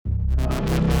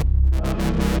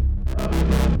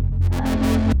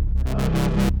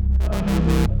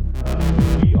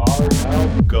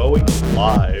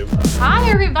live. Hi,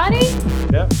 everybody.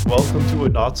 Yeah, welcome to a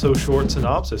not-so-short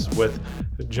synopsis with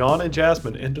John and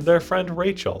Jasmine and their friend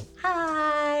Rachel.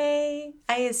 Hi.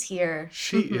 I is here.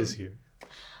 She is here.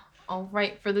 All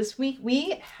right, for this week,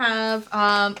 we have,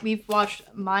 we've watched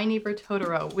My Neighbor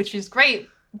Totoro, which is great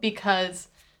because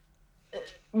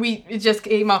it just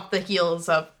came off the heels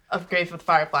of Grave with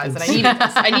Fireflies, and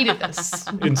I needed this.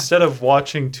 Instead of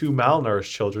watching two malnourished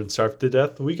children starve to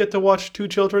death, we get to watch two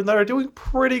children that are doing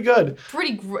pretty good.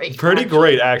 Pretty great.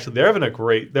 Great, actually. They're having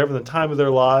the time of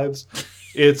their lives.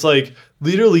 It's like,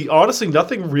 literally, honestly,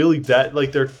 nothing really that,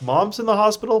 like, their mom's in the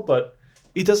hospital, but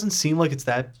it doesn't seem like it's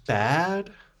that bad.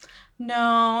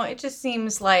 No, it just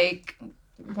seems like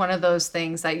one of those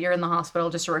things that you're in the hospital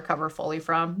just to recover fully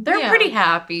from. They're pretty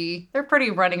happy. They're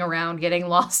pretty running around getting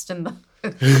lost in the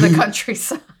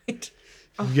countryside.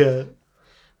 Yeah.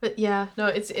 But yeah, no,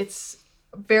 it's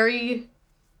a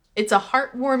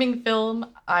heartwarming film.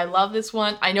 I love this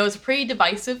one. I know it's a pretty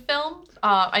divisive film.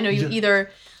 I know you either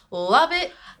love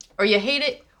it or you hate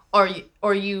it,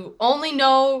 or you only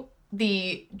know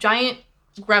the giant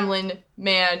gremlin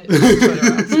man.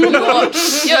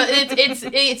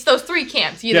 It's those three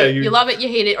camps. Either you love it, you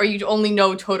hate it, or you only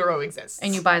know Totoro exists.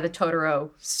 And you buy the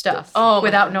Totoro stuff Oh,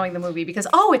 without knowing the movie because,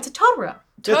 it's a Totoro.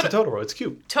 Yeah, it's a Totoro. It's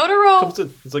cute. Totoro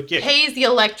It's like, yeah. pays the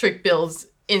electric bills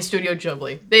in Studio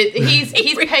Ghibli.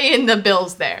 He's paying the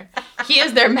bills there. He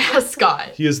is their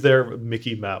mascot. He is their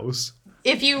Mickey Mouse.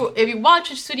 If you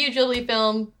watch a Studio Ghibli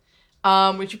film,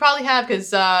 which you probably have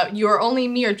because you're only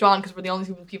me or John because we're the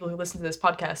only people who listen to this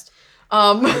podcast.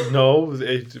 No,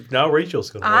 now Rachel's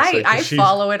going to listen. I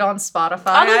follow it on Spotify.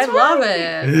 I love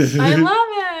it. I love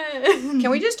it.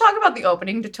 Can we just talk about the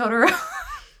opening to Totoro?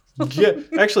 Yeah,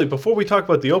 actually, before we talk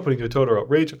about the opening of Totoro,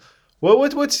 Rachel,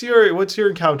 what's your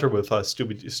encounter with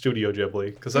Studio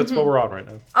Ghibli? Because that's what we're on right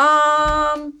now.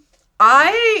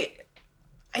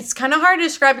 It's kind of hard to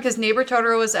describe because Neighbor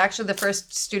Totoro was actually the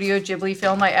first Studio Ghibli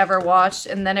film I ever watched,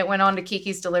 and then it went on to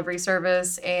Kiki's Delivery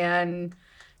Service and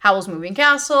Howl's Moving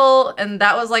Castle, and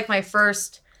that was like my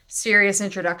first serious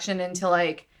introduction into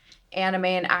like anime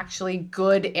and actually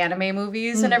good anime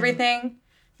movies and everything.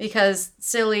 Because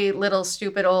silly little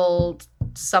stupid old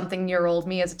something-year-old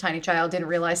me as a tiny child didn't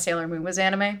realize Sailor Moon was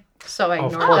anime, so I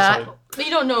ignored that. But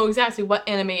you don't know exactly what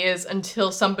anime is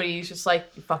until somebody's just like,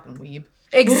 you fucking weeb.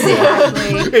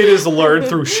 Exactly. It is learned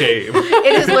through shame.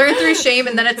 It is learned through shame,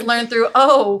 and then it's learned through,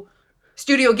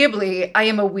 Studio Ghibli, I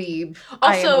am a weeb.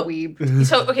 I am a weeb.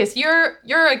 So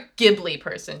you're a Ghibli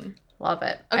person. Love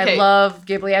it. Okay. I love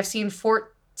Ghibli. I've seen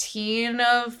 14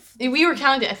 of... We were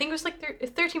counting. I think it was like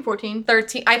 13, 14.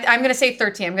 13. I'm going to say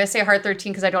 13. I'm going to say a hard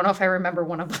 13 because I don't know if I remember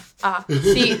one of them.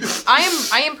 See,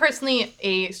 I am personally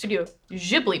a Studio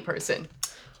Ghibli person.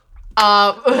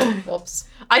 Whoops.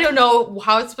 I don't know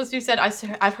how it's supposed to be said.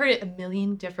 I've heard it a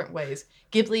million different ways.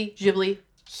 Ghibli, Ghibli,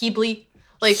 Hebli.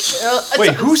 Like,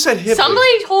 wait, who said Ghibli?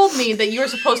 Somebody told me that you were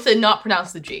supposed to not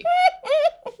pronounce the G.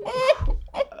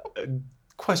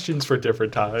 Questions for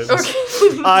different times. Okay.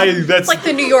 It's like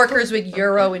the New Yorkers with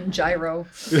Euro and Gyro.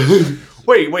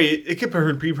 Wait, it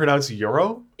could be pronounced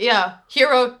Euro? Yeah,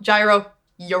 Hero, Gyro,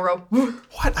 Euro.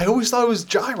 What? I always thought it was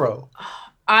Gyro.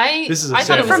 I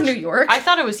thought it was from New York. I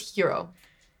thought it was Hero.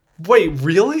 Wait,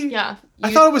 really? Yeah.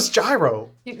 I thought it was Gyro.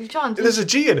 John. There's a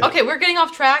G in it. Okay, we're getting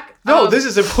off track. No, this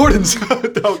is important.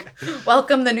 Okay.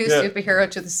 Welcome the new superhero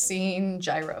to the scene,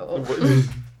 Gyro.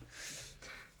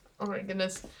 Oh my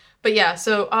goodness. But yeah,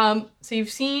 so you've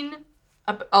seen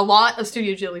a lot of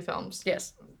Studio Ghibli films.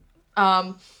 Yes.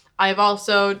 John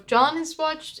has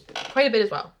watched quite a bit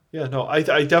as well. Yeah, no, I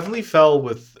definitely fell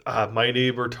with My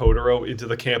Neighbor Totoro into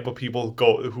the camp of people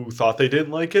who thought they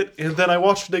didn't like it, and then I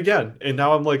watched it again, and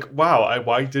now I'm like, wow,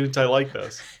 why didn't I like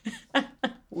this?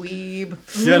 Weeb.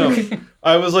 Yeah, no,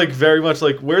 I was like very much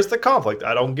like, where's the conflict?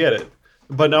 I don't get it.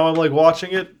 But now I'm like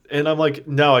watching it, and I'm like,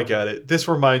 now I get it. This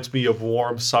reminds me of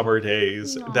warm summer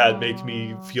days that make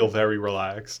me feel very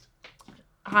relaxed.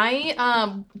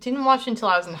 I didn't watch it until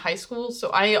I was in high school, so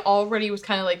I already was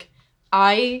kind of like,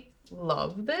 I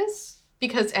love this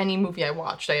because any movie I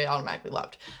watched, I automatically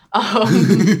loved.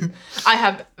 I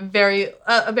have a very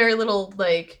little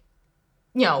like,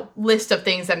 list of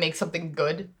things that make something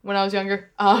good when I was younger.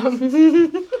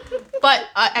 But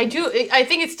I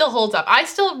think it still holds up. I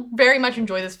still very much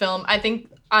enjoy this film. I think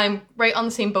I'm right on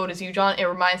the same boat as you, John. It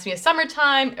reminds me of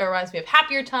summertime. It reminds me of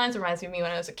happier times. It reminds me of me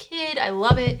when I was a kid. I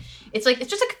love it. It's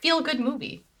just a feel-good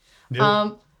movie.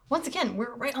 Yeah. Once again,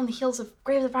 we're right on the heels of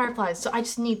Grave of the Fireflies, so I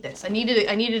just need this. I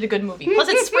needed a good movie. Plus,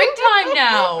 it's springtime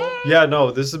now. Yeah, no,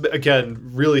 this is, again,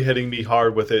 really hitting me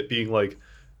hard with it being like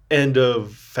end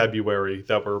of February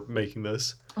that we're making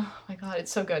this. Oh my god,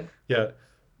 it's so good. Yeah.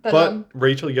 But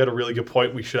Rachel, you had a really good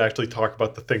point. We should actually talk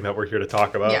about the thing that we're here to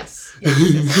talk about. Yes.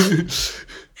 Yes.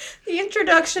 The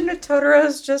introduction to Totoro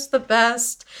is just the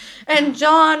best. And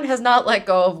John has not let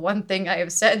go of one thing I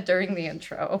have said during the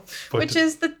intro, which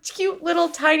is the cute little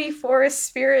tiny forest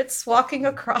spirits walking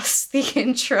across the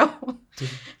intro.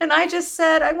 And I just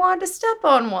said I wanted to step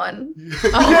on one.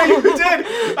 Yeah, you did.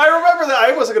 I remember that.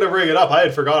 I wasn't going to bring it up. I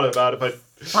had forgotten about it, but...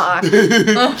 Fuck.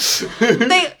 Here's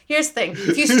the thing.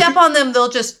 If you step on them, they'll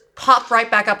just pop right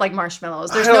back up like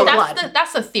marshmallows. There's no blood.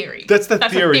 That's the theory. That's the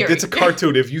theory. It's a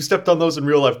cartoon. If you stepped on those in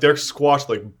real life, they're squashed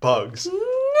like bugs.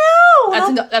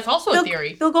 No. That's also a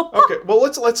theory. They'll go pop. Okay, well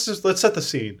let's set the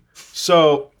scene.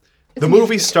 So the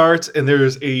movie starts and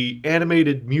there's a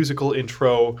animated musical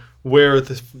intro where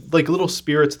the like little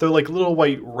spirits, they're like little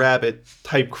white rabbit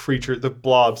type creature, the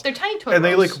blobs. They're tiny Totoros. And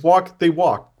they like walk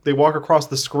across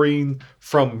the screen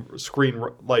from screen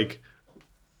like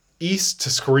east to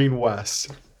screen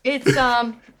west. It's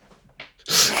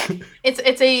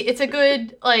it's a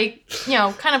good like,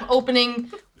 kind of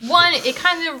opening. One, it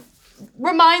kind of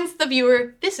reminds the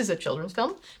viewer this is a children's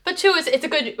film, but two, it's a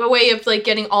good way of like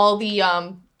getting all the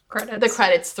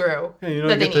credits through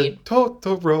that they need.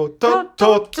 Totoro.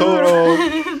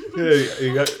 Yeah,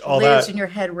 you got all Lives that. in your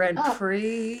head rent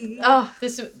free.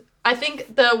 I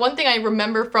think the one thing I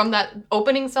remember from that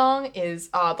opening song is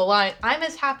the line, "I'm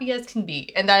as happy as can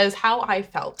be," and that is how I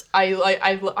felt.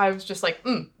 I was just like,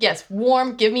 yes,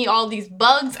 warm. Give me all these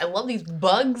bugs. I love these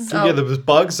bugs. Yeah, the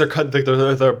bugs. There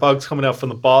are bugs coming out from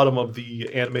the bottom of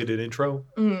the animated intro.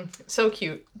 So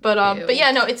cute. But yeah,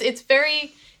 no, it's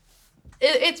very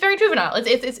juvenile.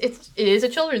 It is a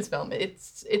children's film.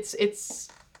 It's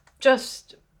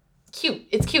just cute.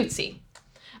 It's cutesy.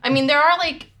 I mean, there are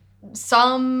like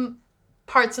some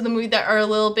parts of the movie that are a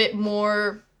little bit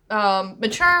more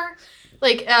mature,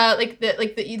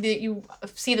 you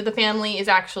see that the family is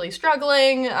actually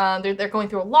struggling. They're going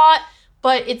through a lot,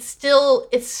 but it's still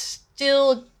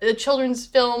a children's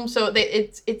film, so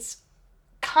it's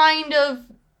kind of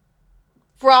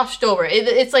brushed over.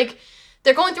 It's like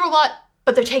they're going through a lot,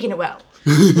 but they're taking it well.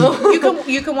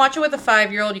 You can watch it with a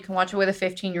 5-year-old. You can watch it with a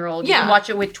 15-year-old. You can watch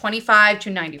it with 25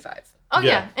 to 95. Oh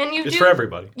yeah, and it's for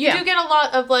everybody. You do get a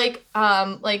lot of like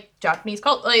Japanese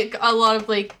culture, like a lot of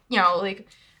like like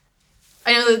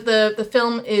I know that the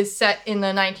film is set in the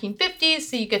 1950s,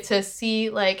 so you get to see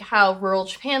like how rural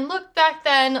Japan looked back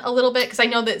then a little bit, because I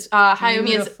know that Hayao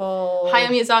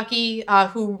Miyazaki,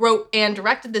 who wrote and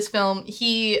directed this film,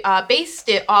 he based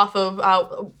it off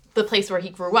of the place where he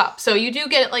grew up. So you do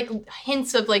get like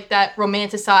hints of like that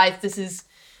romanticized, this is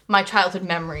my childhood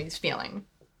memories feeling.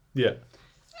 Yeah.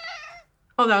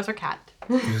 Oh, that was our cat.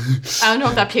 I don't know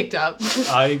if that picked up.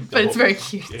 But it's very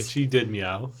cute. She did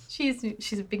meow. She's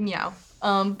a big meow.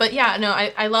 But yeah, no,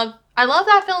 I love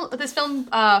that film. This film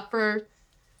for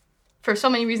so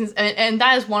many reasons, and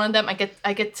that is one of them.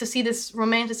 I get to see this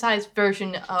romanticized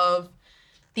version of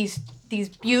these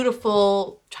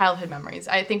beautiful childhood memories.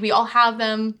 I think we all have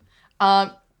them.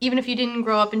 Even if you didn't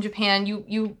grow up in Japan,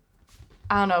 you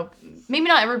I don't know. Maybe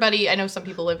not everybody. I know some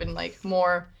people live in like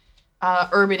more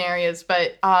urban areas,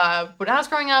 but when I was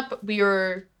growing up, we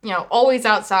were always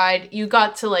outside. You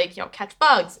got to like catch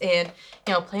bugs and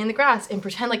play in the grass and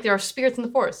pretend like there are spirits in the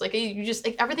forest. Like you just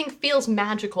like everything feels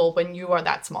magical when you are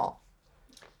that small.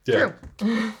 Yeah.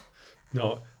 True.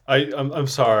 No, I'm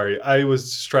sorry. I was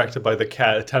distracted by the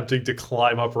cat attempting to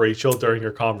climb up Rachel during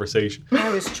your conversation. I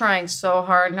was trying so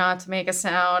hard not to make a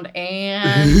sound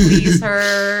and please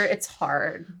her. It's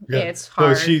hard. Yeah. It's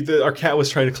hard. No, our cat was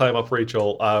trying to climb up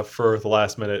Rachel for the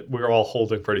last minute. We were all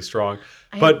holding pretty strong.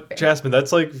 But Jasmine,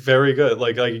 that's like very good.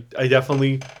 Like I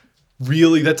definitely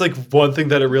really, that's like one thing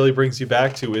that it really brings you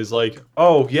back to is like,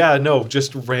 oh yeah, no,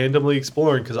 just randomly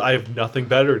exploring because I have nothing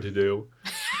better to do.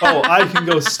 Oh, I can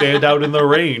go stand out in the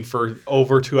rain for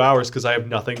over 2 hours because I have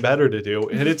nothing better to do.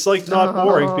 And it's like not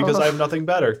boring because I have nothing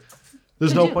better.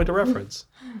 There's no point of reference.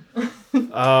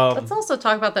 Let's also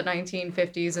talk about the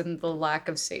 1950s and the lack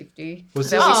of safety that we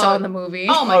saw in the movie.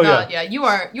 Oh my god, yeah. You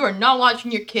are not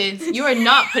watching your kids. You are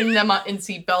not putting them in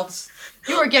seatbelts.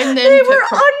 You are getting them. They were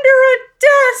under a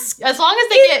desk. As long as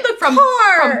they get from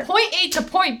point A to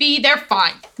point B, they're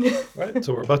fine. Right.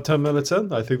 So we're about 10 minutes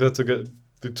in. I think that's a good.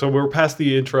 So we're past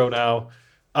the intro now.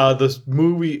 This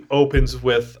movie opens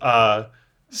with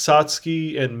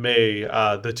Satsuki and Mei,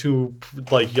 the two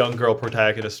like young girl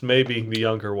protagonists, Mei being the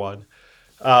younger one,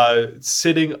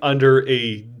 sitting under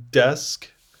a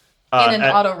desk in an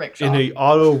auto rickshaw. In an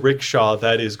auto rickshaw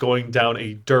that is going down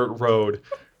a dirt road.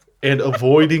 and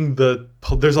avoiding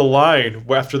there's a line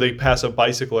where after they pass a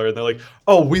bicycler and they're like,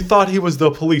 oh, we thought he was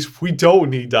the police. We don't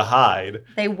need to hide.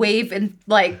 They wave and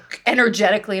like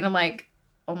energetically, and I'm like,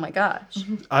 oh my gosh.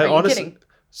 I Are you honestly. kidding?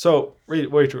 So,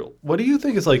 Rachel, what do you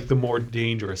think is like the more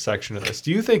dangerous section of this?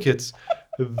 Do you think it's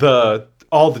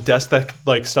all the desk that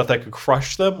like stuff that could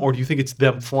crush them, or do you think it's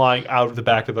them flying out of the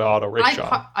back of the auto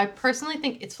rickshaw? I personally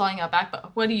think it's flying out back,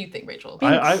 but what do you think, Rachel?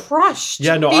 Being crushed.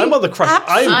 Yeah, no, Being I'm on the crush.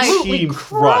 I am absolutely team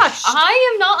crush.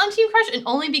 I am not on Team Crush, and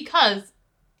only because.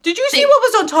 Did you see what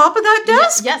was on top of that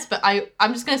desk? Yes, but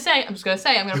I'm just gonna say, I'm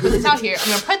gonna put this out here.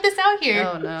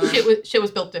 Oh no. Shit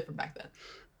was built different back then.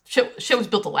 Shit was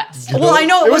built to last. Well, I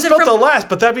know it was built to last,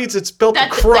 but that means it's built to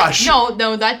crush.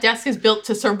 No, that desk is built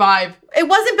to survive. It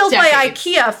wasn't built by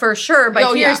IKEA for sure,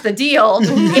 but here's the deal.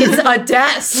 It's a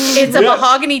desk. It's a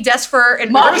mahogany desk for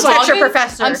an architecture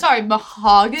professor. I'm sorry,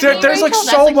 mahogany. There's like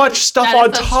so much stuff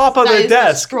on top of the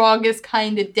desk. The strongest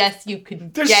kind of desk you can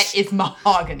get is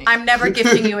mahogany. I'm never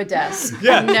gifting you a desk.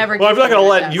 Yeah. I'm never I'm not going to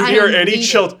let you near any need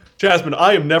children. Jasmine,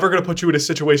 I am never going to put you in a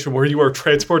situation where you are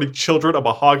transporting children a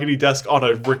mahogany desk on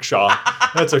a rickshaw.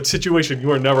 That's a situation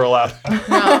you are never allowed. No.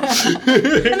 And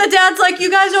the dad's like,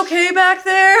 you guys okay back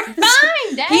there?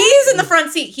 Fine, Dad. He's in the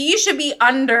front seat. He should be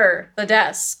under the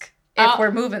desk if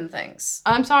we're moving things.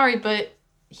 I'm sorry, but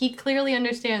he clearly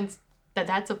understands that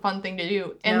that's a fun thing to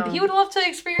do. And he would love to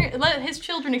let his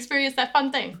children experience that fun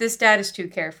thing. This dad is too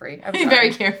carefree. He's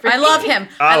very carefree. I love him.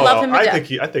 I love him to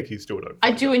death. I think he's doing it.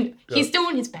 He's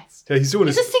doing his best. Yeah, he's doing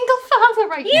He's a single father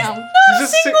right now. He's not a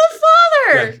single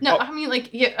father. Yeah. No,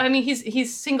 I mean,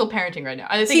 he's single parenting right now.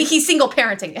 I think See, he's single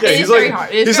parenting. Yeah, It's very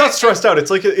hard. He's not stressed out. It's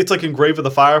like in Grave of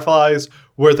the Fireflies,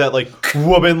 where that like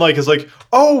woman like is like,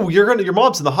 oh, your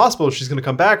mom's in the hospital. She's gonna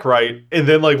come back, right? And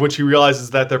then like when she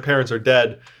realizes that their parents are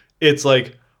dead, it's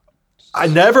like, I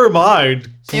never mind.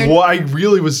 What I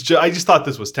really was, I just thought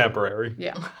this was temporary.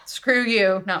 Yeah, screw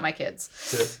you, not my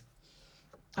kids.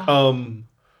 Yeah.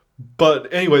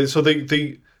 But anyway, so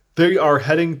they are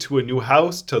heading to a new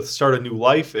house to start a new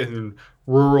life in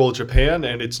rural Japan,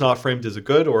 and it's not framed as a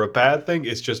good or a bad thing.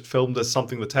 It's just filmed as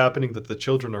something that's happening that the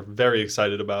children are very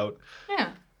excited about.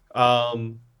 Yeah.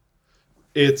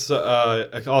 It's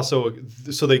also,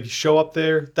 so they show up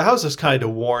there. The house is kind of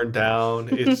worn down.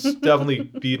 It's definitely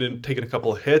taken a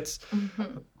couple of hits.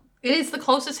 Mm-hmm. It is the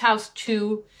closest house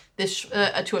to this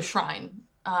to a shrine.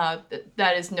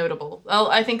 That is notable.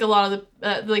 Well, I think a lot of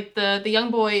the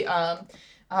young boy,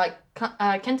 Kanta.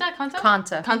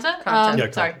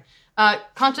 Sorry.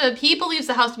 Kanta, he believes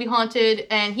the house to be haunted,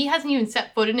 and he hasn't even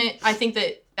set foot in it. I think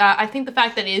the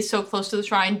fact that it is so close to the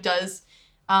shrine does,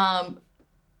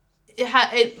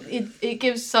 it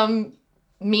gives some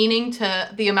meaning to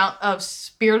the amount of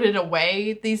spirited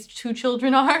away these two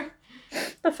children are.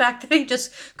 The fact that he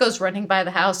just goes running by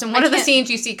the house. And one of the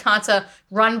scenes you see Kanta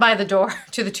run by the door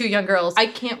to the two young girls. I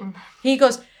can't remember. He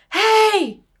goes,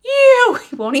 hey, you!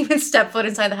 He won't even step foot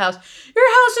inside the house. Your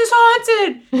house is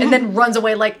haunted! And then runs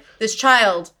away like this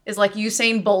child is like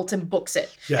Usain Bolt and books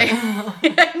it. Yeah.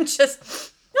 And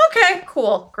just, okay,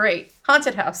 cool, great.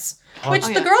 Haunted house. Which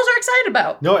the girls are excited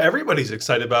about. No, everybody's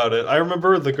excited about it. I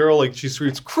remember the girl, like, she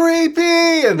screams, creepy!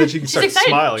 And then she starts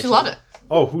smiling. She loves it.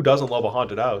 Oh, who doesn't love a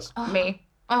haunted house? Me.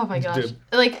 Oh my gosh.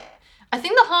 Like, I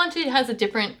think the haunted has a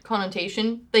different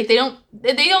connotation. Like, they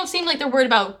don't seem like they're worried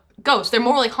about ghosts. They're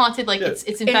more like haunted, like it's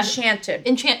enchanted.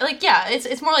 Like, yeah,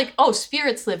 it's more like, oh,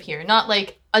 spirits live here, not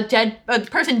like a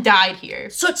person died here.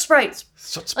 Soot sprites.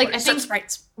 Like, I think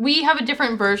we have a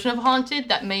different version of haunted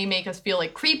that may make us feel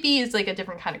like creepy is like a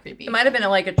different kind of creepy. It might have been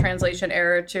like a translation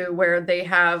error too, where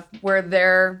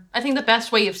they're. I think the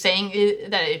best way of saying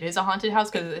that it is a haunted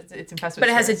house because it's infested. But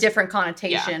it has a different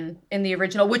connotation in the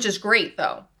original, which is great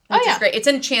though. Which is great. It's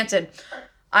enchanted.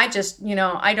 I just,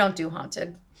 I don't do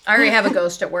haunted. I already have a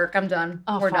ghost at work. I'm done.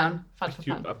 We're done. Fun.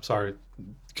 I'm sorry.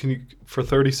 Can you, for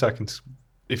 30 seconds,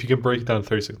 if you can break it down in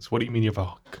 30 seconds, what do you mean you have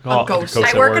a ghost?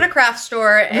 I work at a craft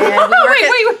store, and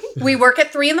we work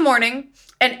at 3 a.m,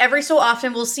 and every so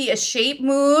often we'll see a shape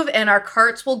move, and our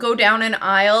carts will go down an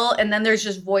aisle, and then there's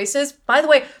just voices. By the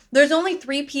way, there's only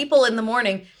 3 people in the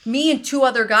morning, me and 2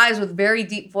 other guys with very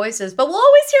deep voices, but we'll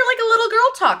always hear like a little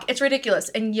girl talk. It's ridiculous,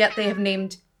 and yet they have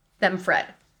named them Fred.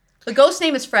 The ghost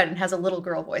name is Fred and has a little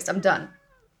girl voice. I'm done.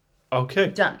 Okay.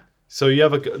 Done. So you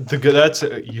have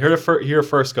you heard it here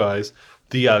first, guys.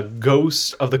 The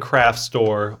ghost of the craft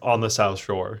store on the South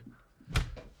Shore.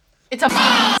 It's a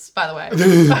by the way.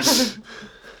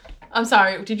 I'm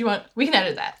sorry. We can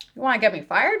edit that. You want to get me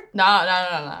fired? No.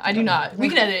 I do not. We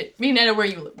can edit. We can edit where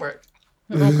you work.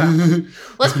 Okay.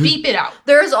 Let's beep it out.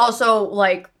 There's also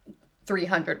like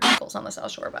 300 uncles on the South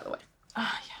Shore, by the way.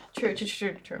 Ah, yeah.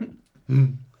 True.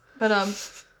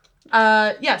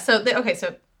 Yeah. So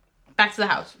back to the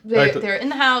house. They're in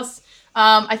the house.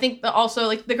 I think that also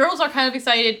like the girls are kind of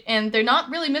excited, and they're not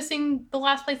really missing the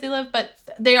last place they live, but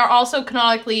they are also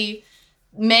canonically.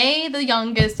 May, the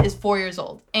youngest, is 4 years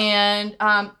old, and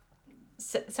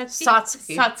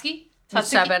Satsuki.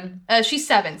 7. She's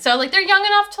 7. So like they're young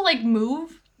enough to like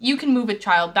move. You can move a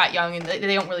child that young, and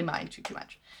they don't really mind too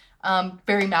much.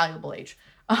 Very malleable age.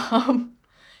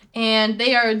 And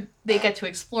they get to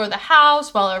explore the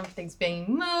house while everything's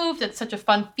being moved. It's such a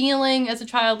fun feeling as a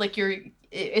child. Like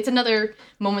it's another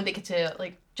moment they get to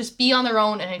like just be on their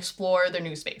own and explore their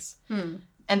new space.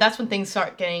 And that's when things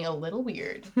start getting a little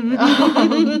weird. They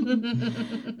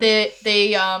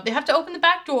have to open the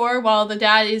back door while the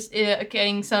dad is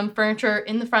getting some furniture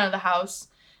in the front of the house.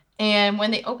 And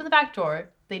when they open the back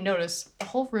door, they notice the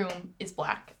whole room is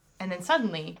black. And then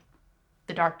suddenly,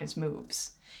 the darkness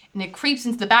moves. And it creeps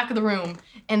into the back of the room.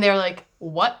 And they're like,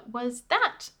 what was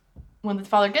that? When the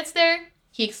father gets there,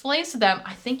 he explains to them,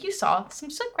 I think you saw some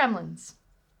soot gremlins.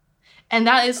 And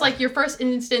that is like your first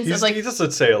instance of like... He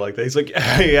doesn't say it like that. He's like,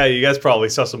 yeah, you guys probably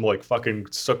saw some like fucking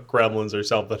soot gremlins or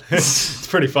something. It's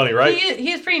pretty funny, right?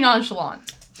 He is pretty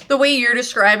nonchalant. The way you're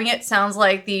describing it sounds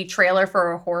like the trailer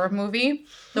for a horror movie.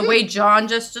 The way John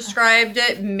just described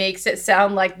it makes it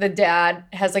sound like the dad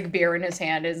has like beer in his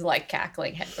hand and is like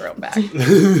cackling, head thrown back.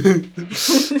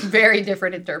 Very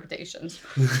different interpretations.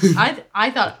 I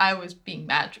thought I was being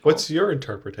magical. What's your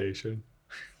interpretation?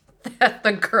 That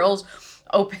the girls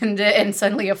opened it and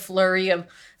suddenly a flurry of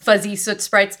fuzzy soot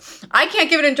sprites. I can't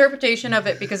give an interpretation of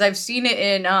it because I've seen it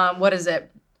in, what is it?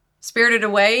 Spirited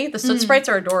Away. The soot sprites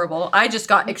are adorable. I just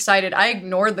got excited. I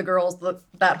ignored the girls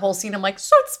that whole scene. I'm like,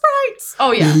 soot sprites!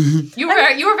 Oh, yeah. You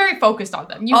were very focused on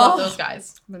them. You love those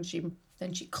guys. Then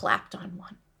she clapped on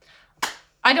one.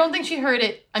 I don't think she heard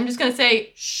it. I'm just going to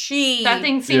say that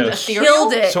thing seemed ethereal.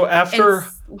 Killed it. So after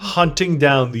hunting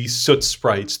down these soot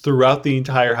sprites throughout the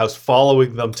entire house,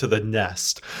 following them to the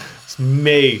nest,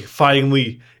 May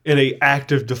finally, in an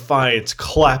act of defiance,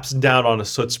 claps down on a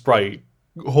soot sprite,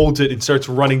 holds it, and starts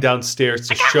running downstairs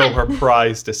to show her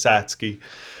prize to Satsuki.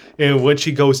 And when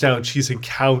she goes down, she's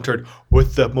encountered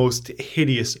with the most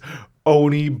hideous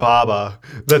Oni Baba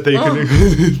that they can...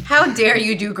 How dare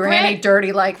you do Granny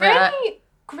dirty like that?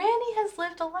 Granny has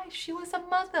lived a life. She was a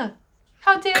mother.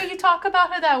 How dare you talk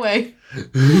about her that way?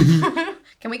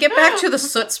 Can we get back to the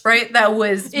soot sprite that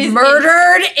was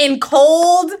murdered in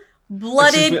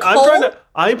cold-blooded cold?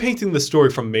 I'm painting the story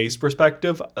from May's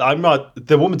perspective. I'm not...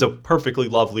 The woman's a perfectly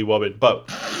lovely woman, but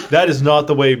that is not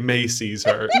the way May sees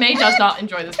her. May does not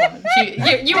enjoy this woman.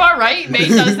 You are right. May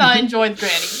does not enjoy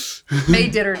Granny. May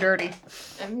did her dirty.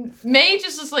 May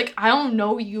just is like, I don't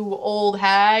know you, old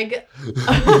hag.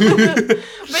 But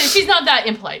she's not that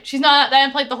impolite. She's not that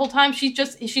impolite the whole time.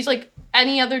 She's like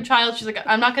any other child. She's like,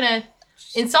 I'm not going to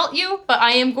insult you, but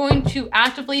I am going to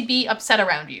actively be upset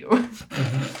around you.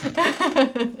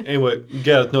 Anyway,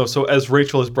 so as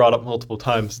Rachel has brought up multiple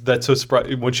times, that soot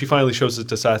sprite, when she finally shows it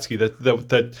to Satsuki,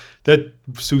 that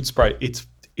soot sprite, it's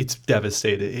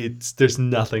devastated. There's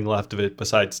nothing left of it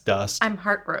besides dust. I'm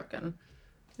heartbroken.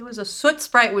 It was a soot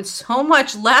sprite with so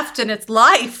much left in its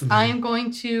life. I am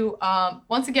going to,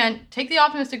 once again, take the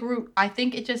optimistic route. I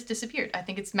think it just disappeared. I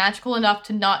think it's magical enough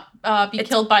to not be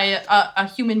killed by a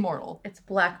human mortal. Its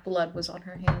black blood was on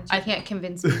her hands. I can't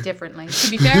convince me differently.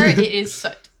 To be fair, it is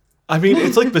soot. I mean,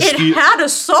 it's like mosquito. It had a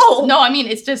soul. No, I mean,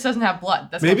 it just doesn't have blood.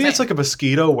 That's Maybe it's like a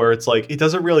mosquito where it's like, it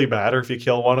doesn't really matter if you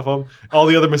kill one of them. All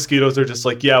the other mosquitoes are just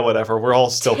like, yeah, whatever. We're all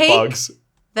still bugs.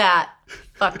 That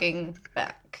fucking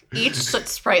back. Each soot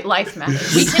sprite life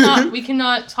matters. We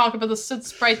cannot talk about the soot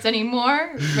sprites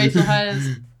anymore. Rachel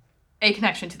has a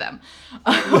connection to them.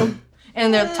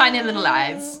 And their tiny little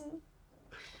lives.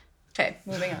 Okay,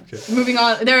 moving on. Okay. Moving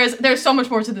on. There's so much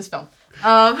more to this film. We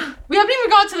haven't even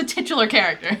gone to the titular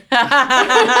character.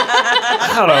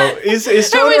 I don't know. Is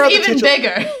Who is even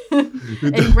bigger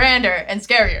and grander and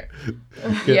scarier.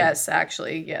 Okay. Yes,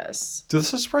 actually, yes. Do the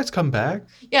soot sprites come back?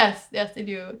 Yes, they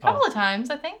do. A couple of times,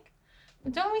 I think.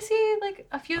 Don't we see like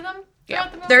a few of them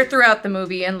throughout the movie? They're throughout the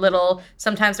movie and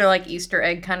sometimes they're like Easter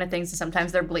egg kind of things and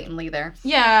sometimes they're blatantly there.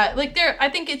 Yeah, like I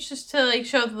think it's just to like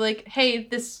show like, hey,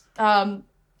 this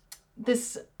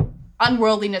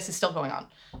unworldliness is still going on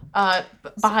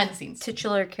behind the scenes.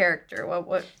 Titular character.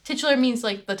 What? Titular means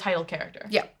like the title character.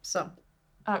 Yeah, so.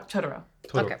 Totoro.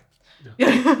 Okay.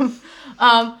 Yeah.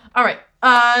 All right.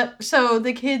 So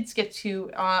the kids get to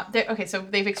so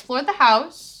they've explored the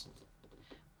house.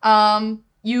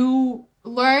 You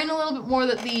learn a little bit more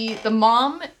that the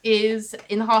mom is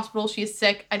in the hospital. She is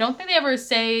sick. I don't think they ever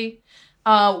say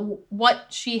what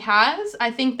she has. I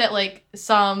think that like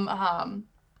some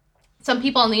Some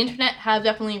people on the internet have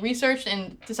definitely researched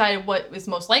and decided what is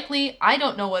most likely. I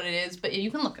don't know what it is, but you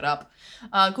can look it up.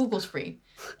 Google's free.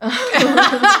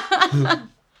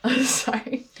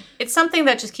 Sorry. It's something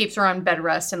that just keeps her on bed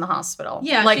rest in the hospital.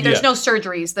 Yeah, Like, there's Yeah. no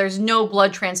surgeries. There's no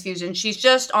blood transfusion. She's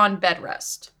just on bed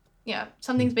rest. Yeah,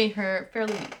 something's made her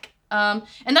fairly weak. And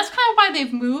that's kind of why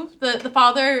they've moved. The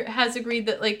father has agreed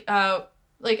that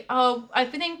I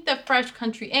think the fresh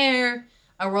country air,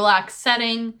 a relaxed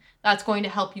setting, that's going to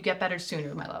help you get better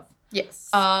sooner, my love. Yes.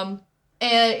 And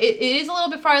it is a little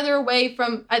bit farther away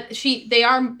from they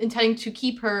are intending to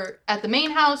keep her at the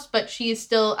main house, but she is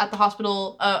still at the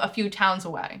hospital a few towns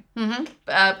away. Mm-hmm.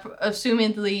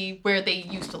 Assumedly where they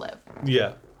used to live.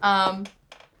 Yeah.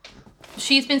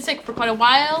 She's been sick for quite a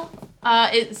while.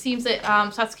 It seems that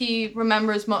Satsuki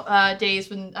remembers days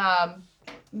when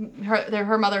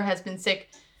her mother has been sick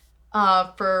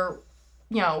for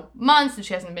months, and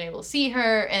she hasn't been able to see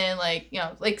her, and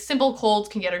simple colds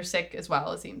can get her sick as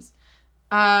well, it seems.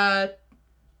 But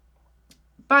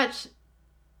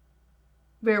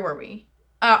where were we?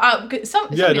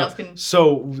 Somebody else can.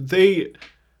 So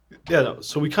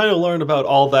so we kind of learn about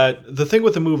all that. The thing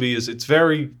with the movie is it's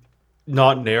very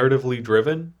not narratively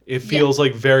driven. It feels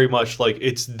like very much like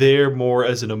it's there more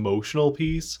as an emotional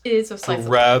piece. It is a slice of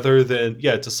life. Rather than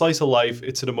it's a slice of life.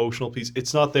 It's an emotional piece.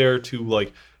 It's not there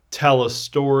to tell a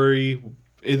story.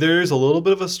 There is a little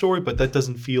bit of a story, but that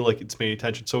doesn't feel like it's made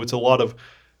attention. So it's a lot of,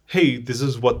 hey, this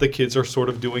is what the kids are sort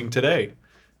of doing today.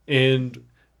 And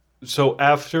so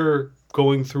after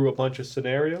going through a bunch of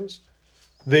scenarios,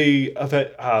 they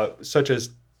such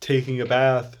as taking a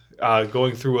bath,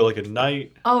 going through a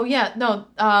night. Oh yeah, no.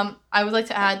 I would like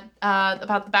to add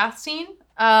about the bath scene.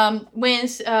 When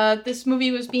this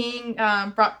movie was being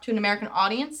brought to an American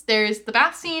audience, there's the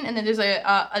bath scene and then there's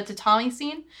a tatami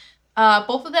scene.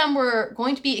 Both of them were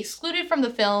going to be excluded from the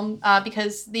film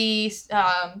because the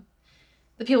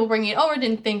people bringing it over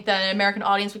didn't think that an American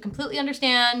audience would completely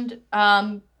understand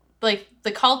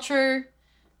the culture.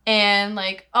 And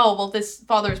this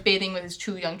father is bathing with his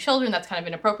 2 young children. That's kind of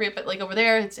inappropriate. But over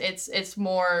there, it's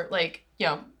more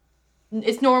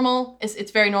it's normal.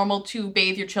 It's very normal to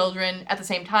bathe your children at the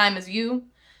same time as you.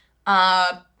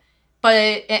 And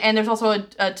there's also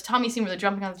a tatami scene where they're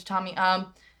jumping on the tatami.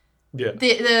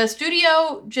 The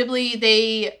studio Ghibli,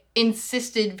 they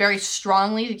insisted very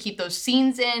strongly to keep those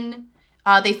scenes in.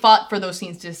 They fought for those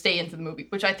scenes to stay into the movie,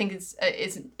 which I think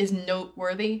is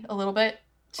noteworthy a little bit.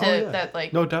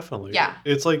 No, definitely. Yeah.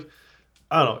 It's I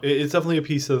don't know. It's definitely a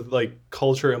piece of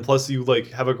culture, and plus you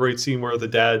have a great scene where the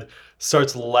dad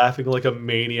starts laughing like a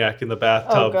maniac in the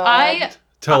bathtub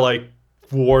to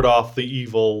ward off the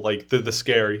evil, the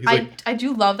scary. He's I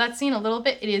do love that scene a little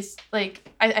bit. It is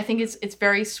I think it's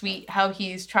very sweet how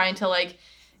he's trying to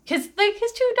because his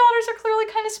 2 daughters are clearly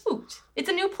kind of spooked. It's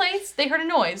a new place. They heard a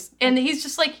noise, and he's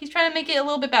just he's trying to make it a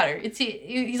little bit better.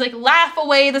 He's laugh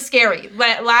away the scary.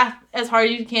 Laugh as hard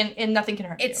as you can, and nothing can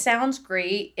hurt you. It sounds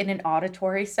great in an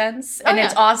auditory sense, and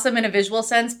it's awesome in a visual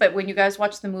sense. But when you guys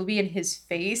watch the movie and his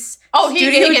face,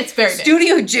 he gets very big.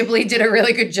 Studio Ghibli did a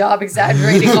really good job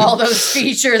exaggerating all those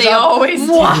features. They always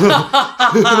do.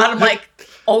 I'm like,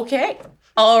 okay.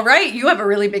 All right, you have a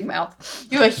really big mouth.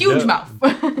 You have a huge mouth.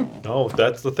 No,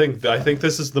 that's the thing. I think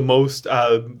this is the most.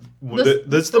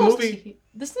 This is the movie.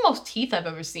 This is the most teeth I've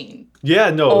ever seen. Yeah,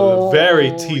 no,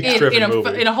 very teeth-driven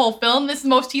movie. In a whole film, this is the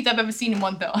most teeth I've ever seen in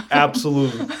one film.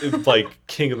 Absolute,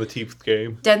 king of the teeth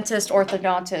game. Dentist,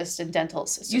 orthodontist, and dental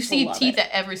assistant. You see teeth at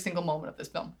every single moment of this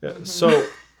film. Yeah. So,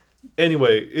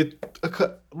 anyway,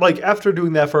 after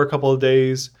doing that for a couple of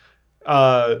days.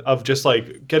 Of just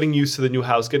getting used to the new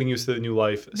house, getting used to the new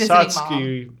life.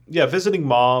 Visiting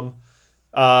mom.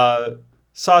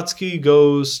 Satsuki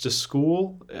goes to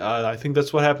school. I think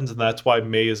that's what happens, and that's why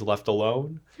Mei is left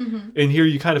alone. Mm-hmm. And here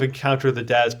you kind of encounter the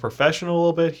dad's profession a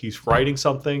little bit. He's writing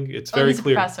something. It's very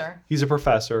clear. He's a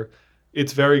professor.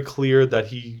 It's very clear that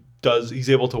he's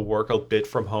able to work a bit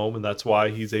from home, and that's why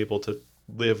he's able to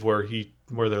live where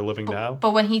they're living now.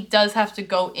 But when he does have to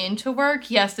go into work,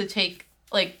 he has to take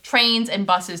trains and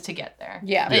buses to get there.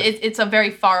 Yeah. It's a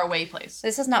very far away place.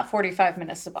 This is not 45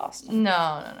 minutes to Boston.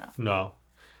 No.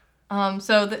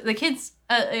 So the kids,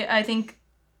 I think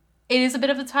it is a bit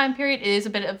of a time period. It is a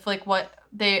bit of what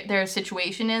their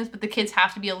situation is, but the kids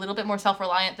have to be a little bit more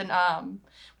self-reliant than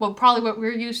what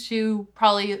we're used to,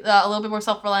 probably a little bit more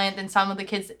self-reliant than some of the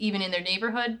kids even in their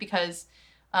neighborhood, because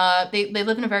they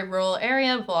live in a very rural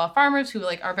area with a lot of farmers who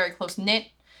are very close-knit.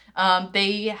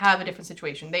 They have a different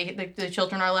situation. The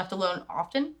children are left alone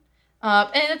often, and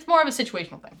it's more of a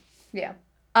situational thing. Yeah.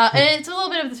 And it's a little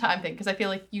bit of the time thing, because I feel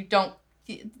like you don't.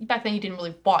 back then you didn't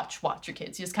really watch your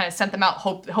kids. You just kind of sent them out,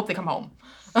 hope they come home.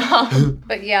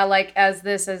 But yeah, like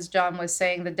as John was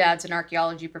saying, the dad's an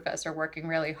archaeology professor working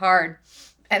really hard,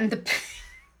 and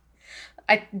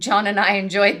John and I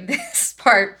enjoyed this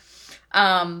part.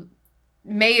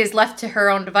 May is left to her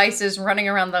own devices, running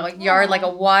around the yard like a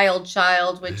wild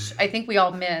child, which I think we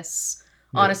all miss.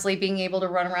 Yeah. Honestly, being able to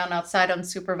run around outside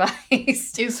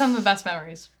unsupervised. It was some of the best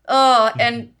memories. Oh,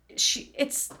 and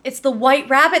it's the white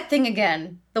rabbit thing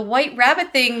again. The white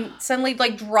rabbit thing suddenly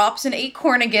like drops an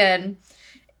acorn again,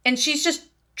 and she's just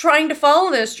trying to follow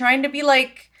this, trying to be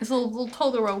like this little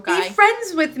Totoro guy. Be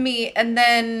friends with me, and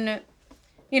then,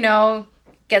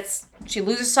 she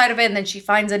loses sight of it, and then she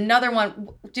finds another one.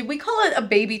 Did we call it a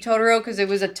baby Totoro because it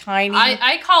was a tiny?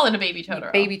 I call it a baby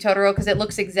Totoro. Baby Totoro because it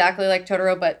looks exactly like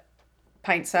Totoro but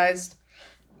pint-sized.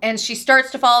 And she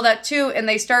starts to follow that too, and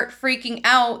they start freaking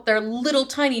out. Their little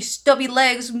tiny stubby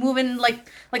legs moving like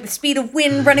the speed of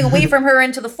wind, running away from her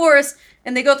into the forest,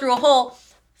 and they go through a hole.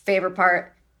 Favorite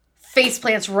part: face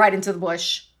plants right into the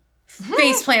bush.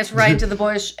 Face plants right into the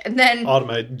bush, and then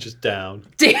automatic just down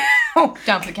for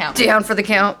the count. Down for the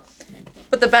count.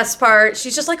 But the best part,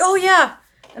 she's just like, oh yeah,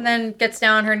 and then gets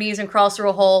down on her knees and crawls through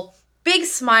a hole. Big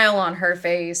smile on her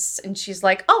face, and she's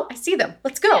like, oh, I see them.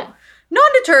 Let's go. Yeah.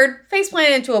 Non-deterred, face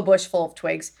planted into a bush full of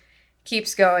twigs.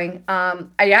 Keeps going.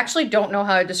 I actually don't know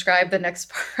how to describe the next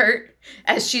part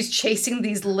as she's chasing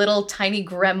these little tiny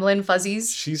gremlin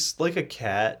fuzzies. She's like a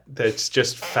cat that's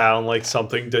just found like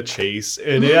something to chase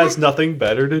and it has nothing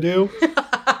better to do.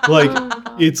 Like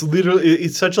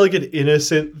it's such like an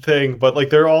innocent thing, but like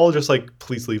they're all just like,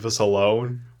 please leave us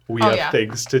alone. We have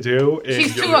things to do. And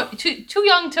she's too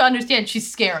young to understand. She's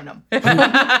scaring them.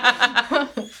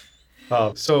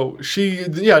 So she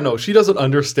doesn't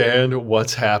understand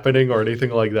what's happening or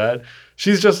anything like that.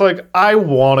 She's just like, I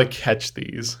want to catch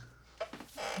these. Oh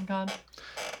my God.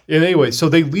 And anyway, so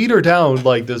they lead her down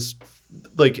like this,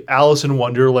 like Alice in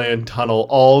Wonderland tunnel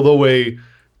all the way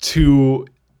to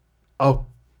a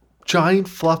giant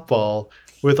fluff ball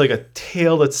with like a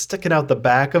tail that's sticking out the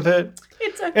back of it.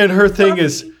 And her thing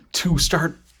is to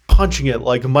start punching it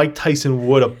like Mike Tyson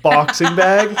would a boxing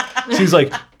bag. She's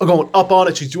like going up on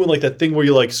it. She's doing like that thing where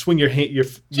you like swing your hand,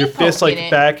 your fist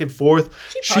like back and forth.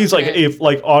 She's like, if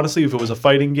like honestly, if it was a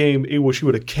fighting game, she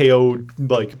would have KO'd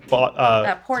like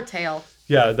that poor tail.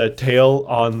 Yeah, that tail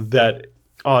on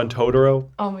Totoro.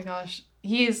 Oh my gosh,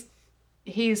 he's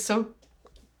so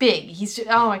big. He's just,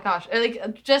 oh my gosh,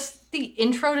 like just the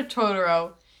intro to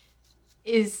Totoro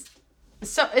is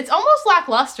so it's almost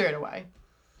lackluster in a way.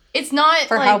 It's not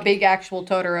for like, how big actual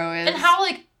Totoro is, and how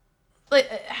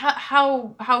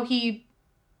how he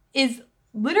is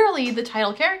literally the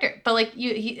title character. But like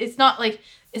it's not like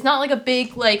a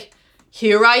big like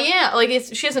here I am. Like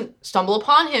she doesn't stumble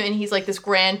upon him and he's like this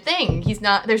grand thing. He's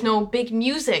not. There's no big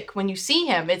music when you see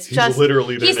him. He's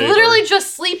literally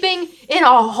just sleeping in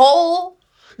a hole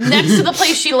next to the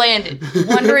place she landed,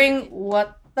 wondering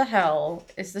what the hell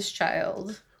is this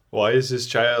child. Why is this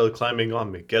child climbing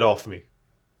on me? Get off me.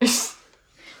 It's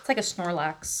like a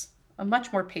Snorlax. A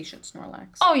much more patient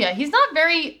Snorlax. Oh, yeah. He's not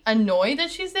very annoyed that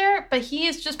she's there, but he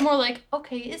is just more like,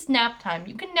 okay, it's nap time.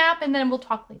 You can nap and then we'll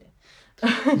talk later.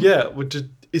 Yeah.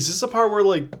 Is this the part where,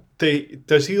 like,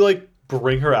 does he, like,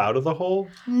 bring her out of the hole?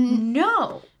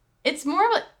 No. It's more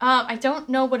like, I don't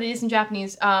know what it is in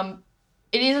Japanese.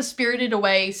 It is a spirited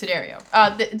away scenario.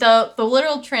 The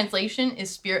literal translation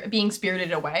is being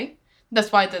spirited away.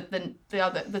 That's why the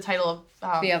title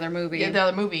of the other movie. The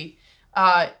other movie.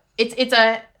 It's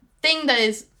a thing that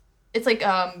is, it's like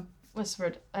what's the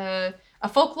word? A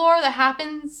folklore that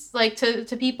happens like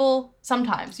to people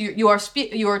sometimes. You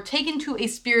are taken to a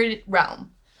spirited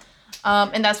realm,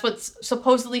 and that's what's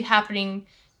supposedly happening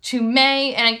to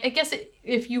May. And I guess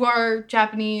if you are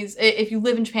Japanese, if you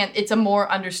live in Japan, it's a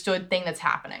more understood thing that's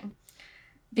happening.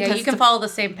 Because you can follow the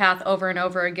same path over and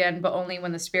over again, but only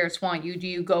when the spirits want you do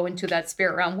you go into that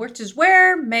spirit realm, which is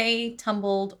where May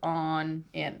tumbled on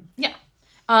in. Yeah.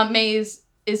 May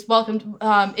is welcomed.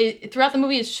 Throughout the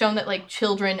movie, it's shown that like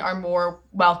children are more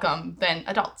welcome than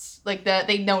adults. Like that,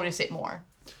 they notice it more.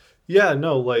 Yeah,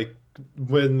 no, like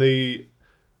when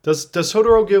does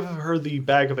Totoro give her the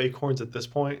bag of acorns at this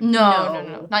point?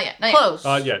 No, not yet. Close.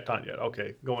 Not yet.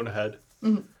 Okay, going ahead.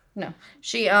 Mm-hmm. No,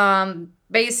 she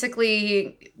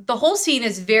basically the whole scene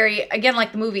is very, again,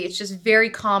 like the movie. It's just very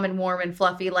calm and warm and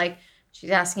fluffy. Like she's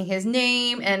asking his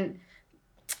name, and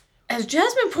as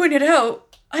Jasmine pointed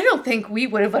out, I don't think we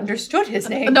would have understood his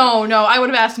name. No, I would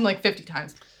have asked him like 50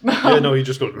 times. Yeah, no, he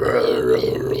just goes.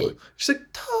 She's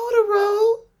like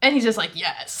Totoro, and he's just like,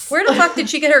 yes. Where the fuck did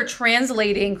she get her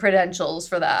translating credentials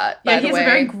for that? Yeah, he has a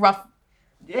very gruff.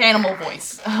 animal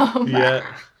voice. Yeah.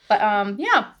 But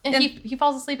yeah. And he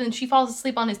falls asleep, and she falls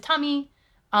asleep on his tummy.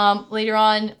 Later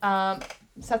on,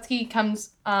 Satsuki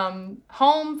comes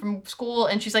home from school,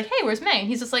 and she's like, "Hey, where's May?" And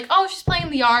he's just like, "Oh, she's playing in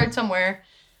the yard somewhere."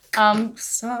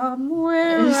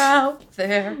 Somewhere out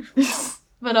there.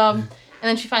 But and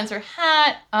then she finds her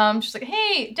hat. She's like,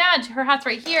 "Hey, Dad, her hat's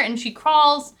right here." And she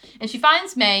crawls, and she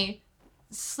finds May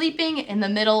sleeping in the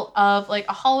middle of like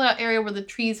a hollowed out area where the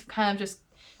trees kind of just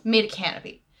made a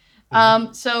canopy.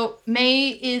 So May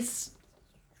is,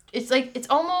 it's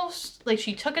almost like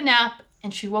she took a nap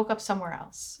and she woke up somewhere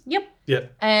else. Yep. Yeah.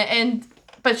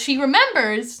 But she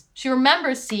remembers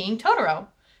seeing Totoro.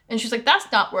 And she's like, "That's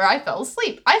not where I fell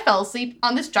asleep. I fell asleep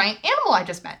on this giant animal I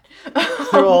just met."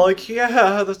 They're all like,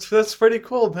 "Yeah, that's pretty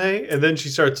cool, May." And then she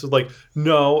starts to like,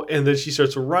 "No," and then she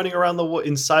starts running around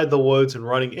inside the woods and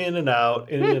running in and out,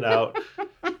 in and out.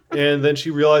 And then she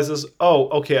realizes, "Oh,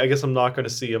 okay, I guess I'm not going to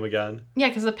see him again." Yeah,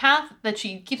 because the path that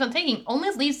she keeps on taking only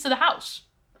leads to the house.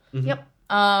 Mm-hmm. Yep.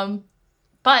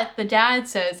 But the dad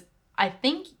says, "I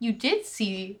think you did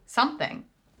see something,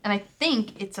 and I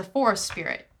think it's a forest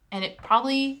spirit. And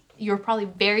you're probably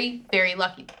very, very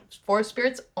lucky. Forest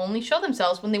spirits only show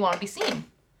themselves when they want to be seen."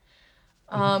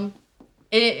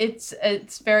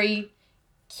 It's very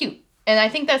cute. And I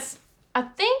think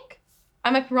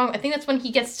I might be wrong. I think that's when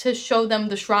he gets to show them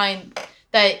the shrine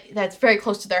that's very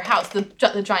close to their house,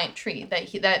 the giant tree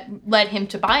that led him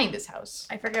to buying this house.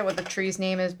 I forget what the tree's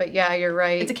name is, but yeah, you're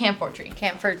right. It's a camphor tree.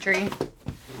 Camphor tree.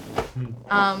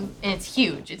 And it's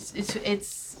huge.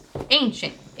 It's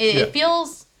ancient. It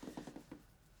feels,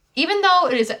 even though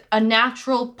it is a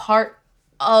natural part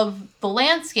of the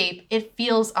landscape, it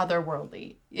feels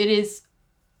otherworldly. It is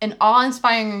an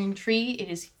awe-inspiring tree. It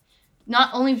is not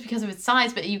only because of its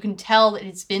size, but you can tell that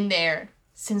it's been there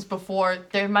since before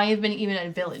there might have been even a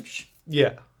village.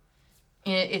 Yeah.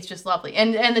 It's just lovely.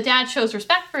 And the dad shows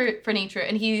respect for nature,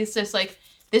 and he's just like,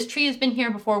 "This tree has been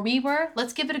here before we were.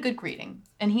 Let's give it a good greeting."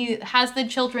 And he has the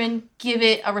children give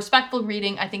it a respectful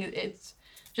greeting. I think it's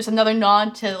just another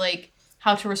nod to like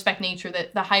how to respect nature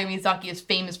that the Hayao Miyazaki is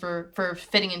famous for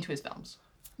fitting into his films.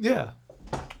 Yeah.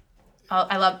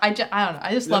 I don't know.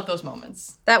 I just love those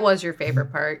moments. That was your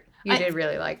favorite part. You did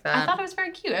really like that. I thought it was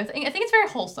very cute. I think it's very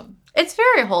wholesome. It's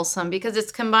very wholesome because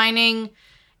it's combining.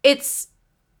 It's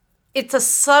a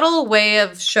subtle way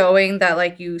of showing that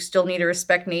like you still need to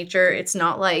respect nature. It's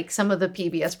not like some of the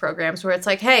PBS programs where it's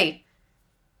like, "Hey,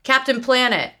 Captain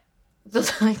Planet,"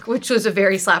 like, which was a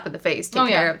very slap in the face. Take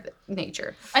care of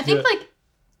nature. I think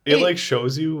it like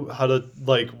shows you how to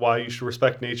like why you should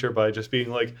respect nature by just being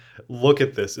like, "Look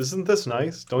at this. Isn't this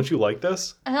nice? Don't you like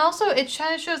this?" And also it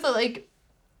kind of shows that like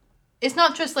it's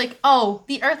not just like, "Oh,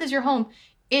 the earth is your home."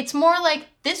 It's more like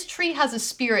this tree has a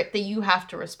spirit that you have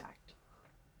to respect.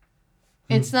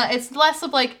 It's less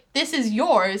of like, this is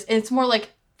yours. It's more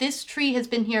like, this tree has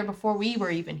been here before we were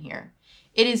even here.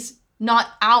 It is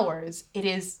not ours. It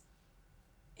is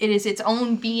its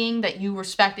own being that you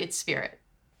respect its spirit.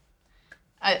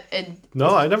 I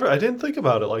didn't think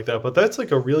about it like that, but that's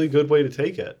like a really good way to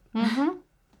take it. Mm-hmm.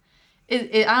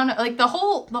 I don't know, like the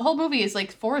whole movie is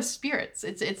like forest spirits.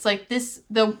 It's like this,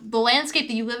 the landscape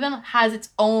that you live in has its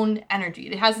own energy.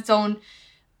 It has its own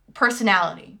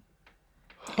personality.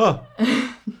 Huh.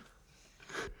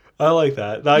 I like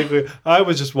that. I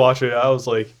was just watching it. I was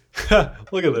like,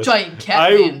 "Look at this. Giant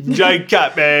cat man. Giant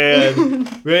cat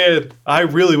man. Man, I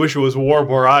really wish it was warm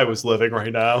where I was living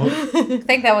right now." I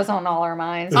think that was on all our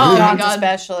minds. Oh my John's God.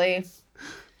 especially.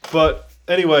 But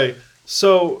anyway,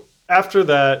 so after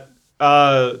that,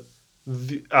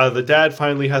 the dad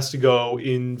finally has to go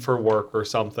in for work or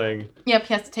something. Yep,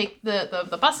 he has to take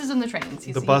the buses and the trains.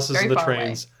 He's very and the far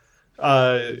trains. away.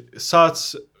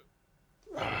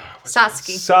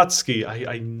 Satsuki.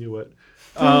 I knew it.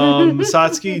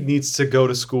 Satsuki needs to go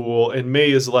to school, and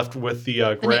May is left with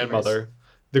the grandmother,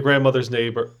 the grandmother's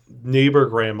neighbor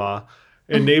grandma,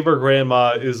 and neighbor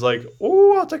grandma is like,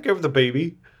 "Oh, I'll take care of the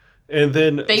baby," and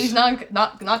then Baby's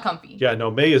not comfy. Yeah, no,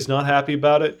 May is not happy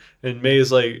about it, and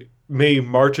May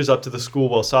marches up to the school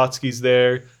while Satsuki's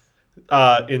there,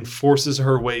 and forces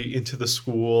her way into the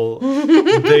school.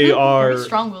 They are very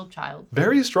strong-willed child.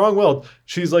 Very strong-willed.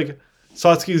 She's like,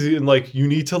 Satsuki's in like, "You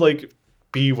need to like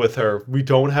be with her. We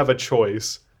don't have a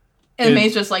choice." And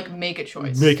May's just like, "Make a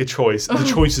choice. Make a choice. The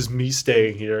choice is me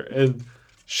staying here." And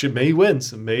May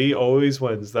wins. May always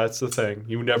wins. That's the thing.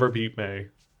 You never beat May.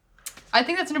 I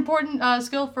think that's an important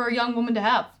skill for a young woman to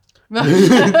have.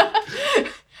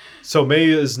 So May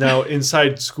is now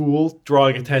inside school,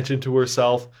 drawing attention to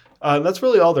herself. That's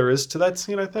really all there is to that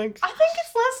scene, I think. I think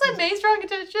it's less said May's strong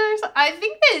teachers. I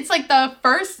think that it's like the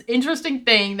first interesting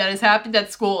thing that has happened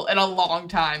at school in a long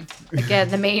time. Again,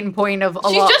 the main point of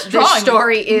She's just this drawing.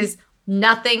 story is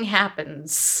nothing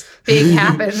happens. Big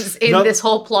happens in this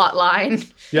whole plot line.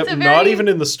 Yep, not even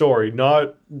in the story,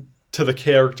 not to the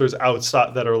characters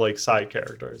outside that are like side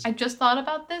characters. I just thought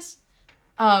about this.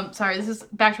 Sorry, this is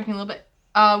backtracking a little bit.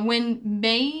 When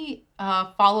May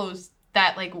follows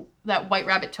that White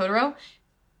Rabbit Totoro,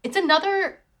 it's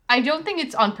another. I don't think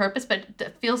it's on purpose, but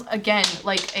it feels again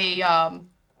like an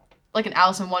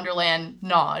Alice in Wonderland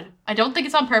nod. I don't think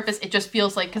it's on purpose. It just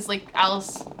feels like because like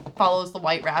Alice follows the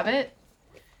White Rabbit.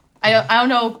 I don't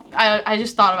know. I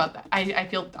just thought about that. I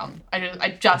feel dumb.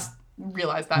 I just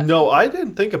realized that. No, I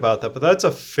didn't think about that, but that's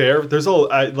a fair. There's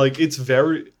it's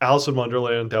very Alice in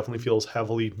Wonderland definitely feels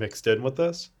heavily mixed in with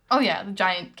this. Oh yeah, the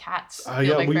giant cats feel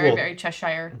Yeah, like we very will- very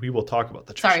Cheshire. We will talk about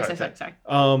the Cheshire. Sorry.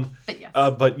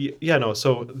 But yes. No.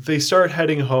 So they start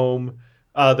heading home.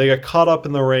 They get caught up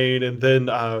in the rain, and then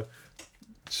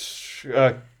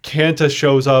Kanta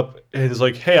shows up and is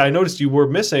like, "Hey, I noticed you were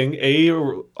missing a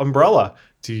umbrella.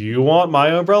 Do you want my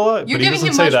umbrella?" You're But he giving doesn't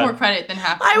him say much that. more credit than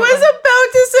half. I was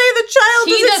about to say the child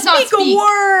He does not doesn't speak a speak.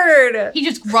 word. He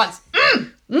just grunts.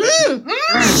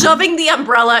 Shoving the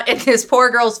umbrella in this poor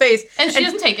girl's face. And she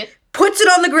doesn't take it. Puts it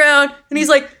on the ground, and he's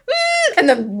like, and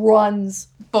then runs.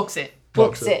 Books it.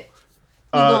 Books it.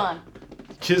 He's gone.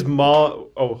 His mom.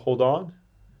 Oh, hold on.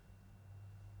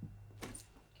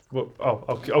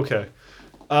 Okay.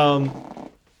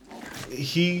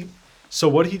 So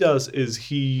what he does is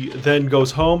he then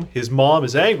goes home. His mom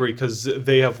is angry because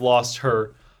they have lost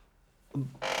her,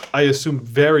 I assume,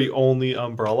 very only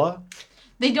umbrella.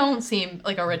 They don't seem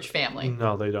like a rich family.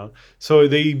 No, they don't. So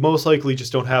they most likely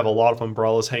just don't have a lot of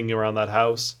umbrellas hanging around that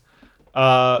house.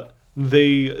 But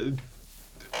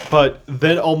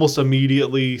then almost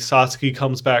immediately, Satsuki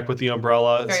comes back with the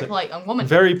umbrella. Very polite young woman.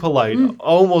 Very polite.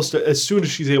 Almost as soon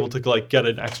as she's able to get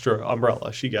an extra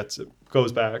umbrella, she gets it,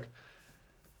 goes back,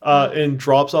 and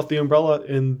drops off the umbrella.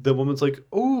 And the woman's like,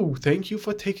 "Oh, thank you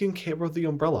for taking care of the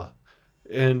umbrella."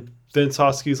 And then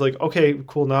Satsuki's like, "Okay,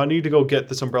 cool. Now I need to go get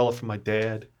this umbrella from my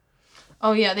dad."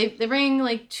 Oh yeah, they bring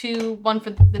like two, one for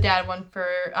the dad, one for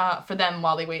them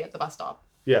while they wait at the bus stop.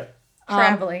 Yeah.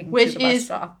 Traveling which to the bus is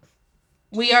stop.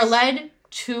 We are led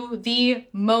to the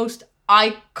most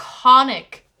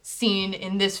iconic scene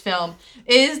in this film.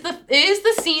 It is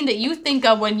the scene that you think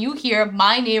of when you hear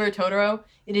My Neighbor Totoro.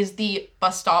 It is the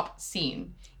bus stop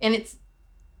scene. And it's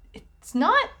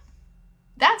not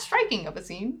that striking of a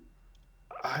scene.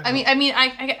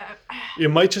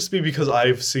 It might just be because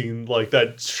I've seen like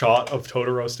that shot of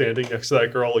Totoro standing next to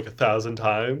that girl like 1,000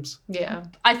 times. Yeah.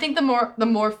 I think the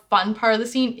more fun part of the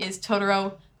scene is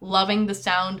Totoro loving the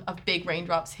sound of big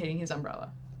raindrops hitting his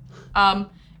umbrella.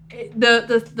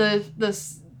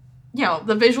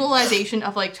 The visualization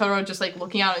of like Totoro just like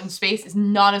looking out in space is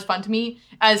not as fun to me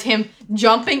as him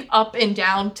jumping up and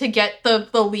down to get the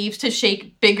leaves to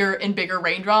shake bigger and bigger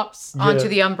raindrops Onto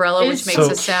the umbrella, which makes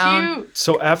a sound. Cute.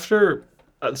 So after,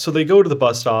 so they go to the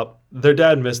bus stop. Their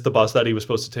dad missed the bus that he was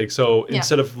supposed to take. So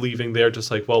instead of leaving, they're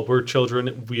just like, well, we're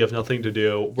children. We have nothing to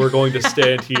do. We're going to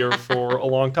stand here for a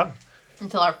long time.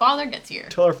 Until our father gets here.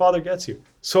 Until our father gets here.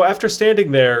 So after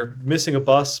standing there, missing a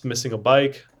bus, missing a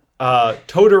bike,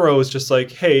 Totoro is just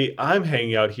like, hey, I'm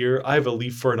hanging out here. I have a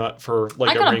leaf for like a raincoat.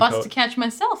 I got a bus to catch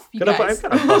myself, you guys. I've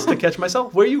got a bus to catch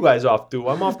myself. Where are you guys off to?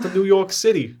 I'm off to New York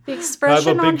City. The expression I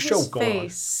have a big on show his going on.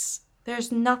 face.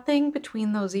 There's nothing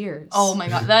between those ears. Oh my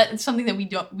god, that's something that we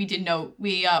did know.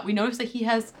 We noticed that he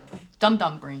has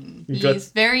dum-dum brain. He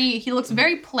looks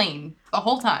very plain the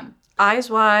whole time. Eyes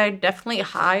wide, definitely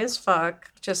high as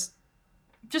fuck. Just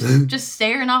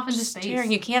staring off into space.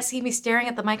 staring. You can't see me staring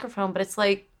at the microphone, but it's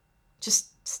like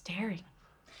just staring.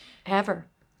 Ever.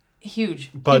 Huge.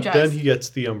 But huge then eyes. he gets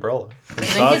the umbrella. Then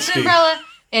he gets the umbrella,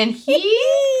 and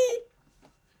he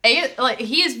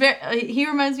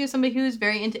reminds me of somebody who's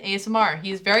very into ASMR.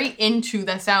 He's very into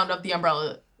the sound of the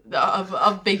umbrella,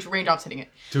 of big raindrops hitting it.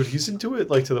 Dude, he's into it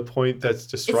like to the point that's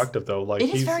destructive though. Like It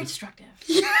is he's very destructive.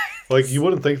 like you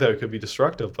wouldn't think that it could be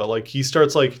destructive, but like he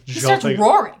starts like He jumping,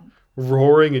 starts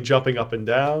roaring and jumping up and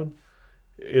down.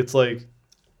 It's like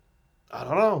I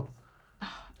don't know.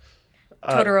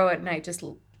 Totoro at night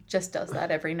just does that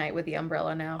every night with the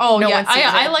umbrella now. Oh No yeah, one sees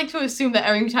I it. like to assume that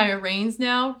every time it rains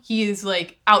now, he is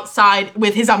like outside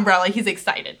with his umbrella. He's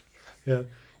excited. Yeah.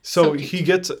 So So cute. he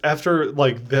gets after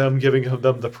like them giving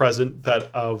them the present that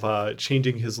of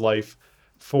changing his life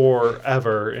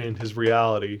forever in his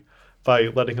reality by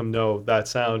letting him know that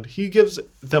sound. He gives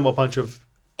them a bunch of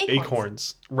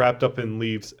acorns wrapped up in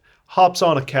leaves. Hops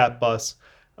on a cat bus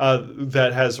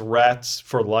that has rats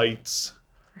for lights.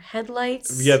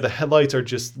 Headlights. Yeah, the headlights are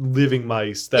just living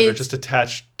mice that are It's- just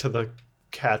attached to the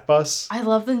cat bus. I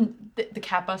love the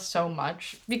cat bus so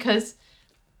much because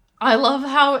I love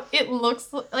how it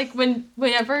looks like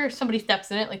whenever somebody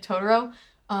steps in it, like Totoro,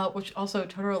 which also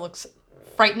Totoro looks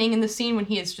frightening in the scene when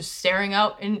he is just staring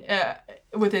out in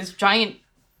with his giant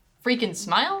freaking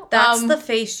smile. That's the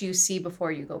face you see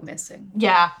before you go missing.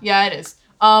 Yeah, it is.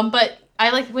 But I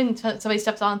like when somebody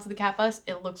steps onto the cat bus,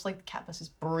 it looks like the cat bus is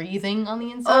breathing on the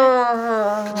inside.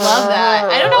 Love that.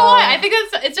 I don't know why. I think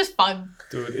it's just fun.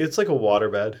 Dude, it's like a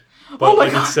waterbed. Oh But my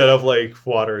like God. instead of like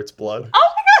water, it's blood. Oh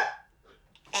my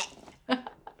god.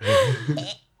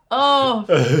 Oh,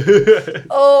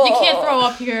 Oh, you can't throw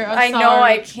up here. I'm know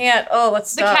sorry. I can't. Oh,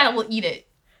 let's The stop. cat will eat it.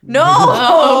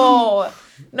 No,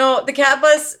 no, the cat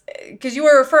bus. Because you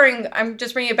were referring. I'm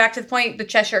just bringing it back to the point. The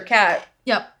Cheshire Cat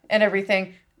Yep. and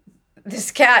everything.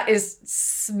 This cat is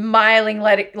smiling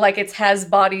like it has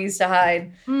bodies to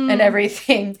hide and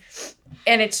everything,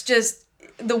 and it's just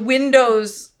the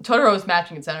windows. Totoro's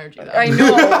matching its energy though. I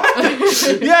know.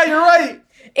 Yeah, you're right.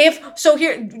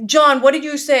 Here, John, what did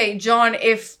you say, John?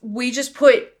 If we just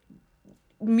put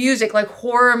music, like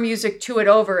horror music, to it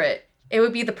over it, it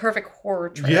would be the perfect horror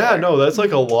trailer. Yeah, no, that's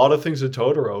like a lot of things with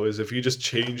Totoro is if you just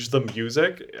change the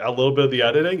music, a little bit of the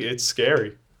editing, it's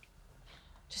scary.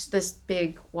 Just this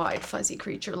big, wide, fuzzy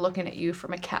creature looking at you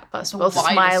from a cat bus, The both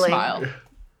widest smiling. smile.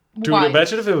 Dude, Why?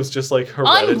 imagine if it was just like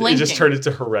hereditary. It Unblinking. just turned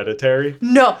into Hereditary.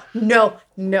 No.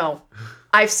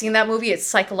 I've seen that movie. It's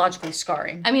psychologically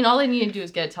scarring. I mean, all they need to do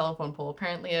is get a telephone pole.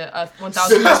 Apparently, a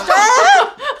 1,000.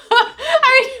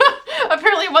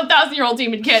 Apparently, a 1,000-year-old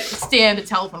demon can't stand a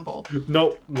telephone pole.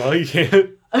 Nope, no, you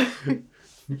can't.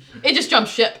 It just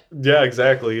jumps ship. Yeah,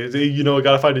 exactly. You know, I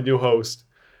gotta find a new host.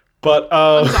 But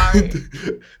I'm sorry.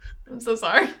 I'm so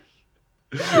sorry.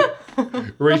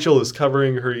 Rachel is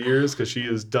covering her ears because she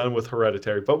is done with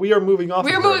Hereditary. But we are moving off.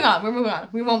 We're of moving her. on. We're moving on.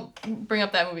 We won't bring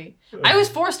up that movie. I was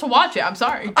forced to watch it. I'm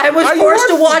sorry. I was Are you forced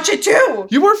to worth- watch it too.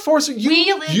 You weren't forcing.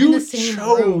 We lived in You the same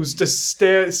chose to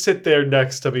sit there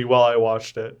next to me while I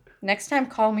watched it. Next time,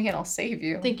 call me and I'll save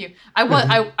you. Thank you.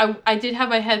 I did have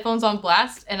my headphones on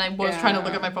blast, and I was trying to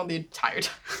look at my phone the entire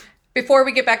time. Before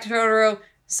we get back to Totoro,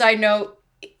 side note,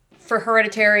 for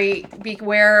Hereditary,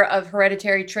 beware of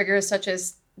hereditary triggers such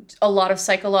as a lot of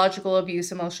psychological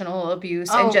abuse, emotional abuse,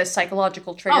 Oh. and just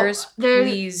psychological triggers. there-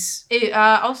 Please.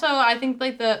 Also, I think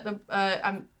like one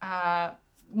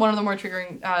of the more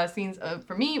triggering scenes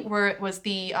for me was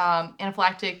the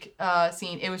anaphylactic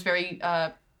scene. It was very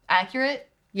accurate.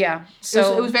 Yeah.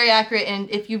 So it was very accurate, and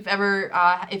if you've ever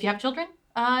if you have children,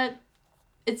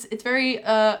 it's very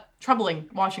troubling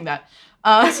watching that.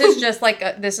 This is just like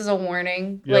this is a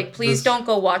warning. Yep, Like, please this- don't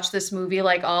go watch this movie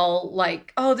like all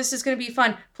like, oh, this is gonna be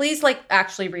fun. Please like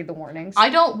actually read the warnings. I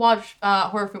don't watch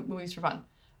horror movies for fun,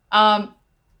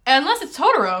 unless it's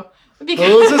Totoro. Because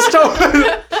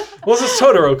Well, this is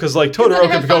Totoro because like then Totoro I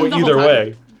have could go fun the whole either time.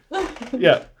 way.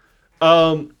 Yeah.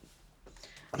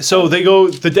 So they go.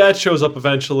 The dad shows up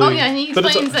eventually. Oh yeah, and he but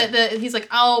it's- explains that he's like,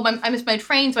 oh, I missed my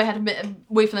train, so I had to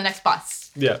wait for the next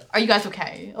bus. Yeah. Are you guys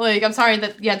okay? Like, I'm sorry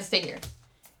that you had to stay here,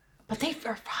 but they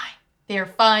are fine. They are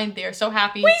fine. They are so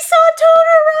happy. we saw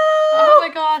Totoro. Oh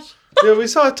my gosh. Yeah, we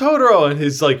saw Totoro, and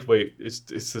he's like, "Wait, is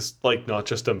this like not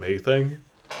just a May thing?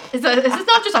 Is this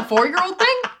not just a 4-year-old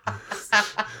thing?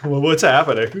 Well, what's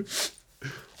happening?"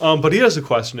 But he doesn't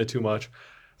question it too much.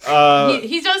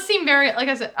 He does seem very, like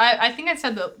I said, I think I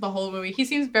said the whole movie, he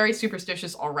seems very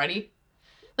superstitious already.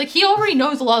 Like, he already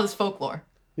knows a lot of this folklore.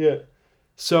 Yeah.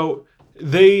 So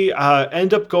they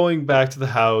end up going back to the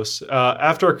house.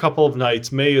 After a couple of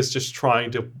nights, May is just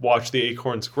trying to watch the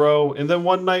acorns grow. And then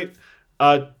one night,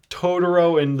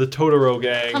 Totoro and the Totoro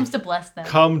gang Comes to bless them.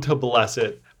 come to bless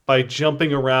it by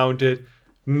jumping around it.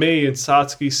 May and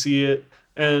Satsuki see it.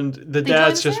 And the join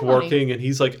dad's the just ceremony. working, and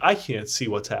he's like, I can't see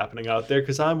what's happening out there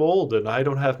because I'm old and I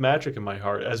don't have magic in my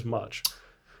heart as much.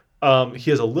 He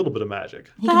has a little bit of magic.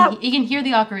 He can hear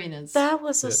the ocarinas. That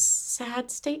was a Yeah.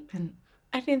 sad statement.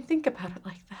 I didn't think about it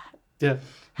like that. Yeah.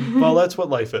 Well, that's what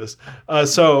life is.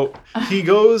 So he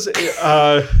goes.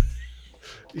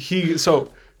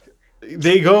 So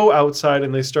they go outside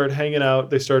and they start hanging out.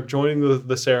 They start joining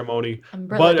the ceremony.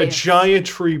 Umbrella But a dance. giant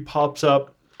tree pops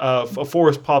up. A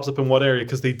forest pops up in one area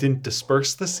because they didn't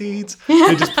disperse the seeds.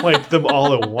 They just planted them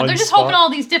all in one They're just spot. hoping all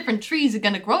these different trees are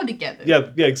going to grow together. Yeah,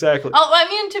 exactly. Oh, I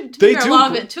mean, to They be fair,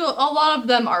 do a lot of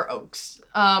them are oaks.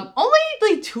 Only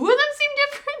like 2 of them seem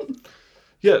different.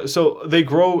 Yeah, so they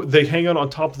grow, they hang out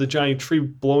on top of the giant tree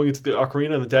blowing into the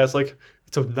ocarina, and the dad's like,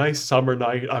 it's a nice summer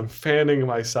night. I'm fanning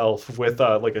myself with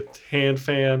like a hand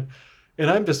fan. And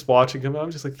I'm just watching him.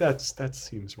 I'm just like, that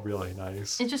seems really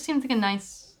nice. It just seems like a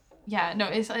nice,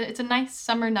 it's a nice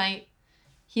summer night.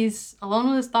 He's alone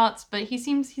with his thoughts, but he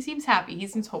seems happy. He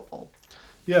seems hopeful.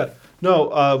 Yeah.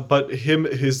 No, but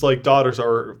his like daughters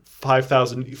are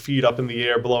 5,000 feet up in the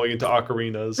air blowing into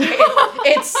ocarinas.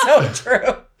 It's so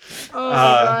true. Oh my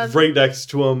God. Right next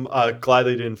to him. Glad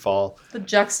they didn't fall. The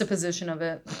juxtaposition of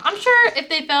it. I'm sure if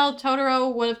they fell,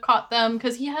 Totoro would have caught them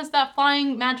because he has that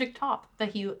flying magic top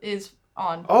that he is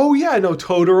on. Oh yeah, no,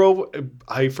 Totoro.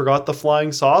 I forgot the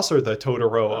flying saucer that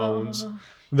Totoro owns.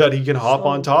 That he can hop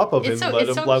on top of and let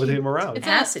him levitate him around. It's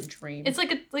an acid dream. It's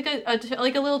like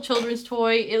a little children's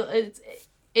toy.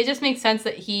 It just makes sense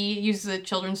that he uses a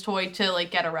children's toy to like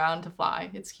get around to fly.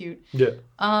 It's cute. Yeah.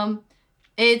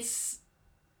 It's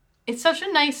such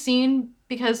a nice scene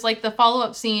because like the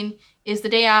follow-up scene is the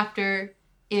day after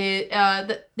they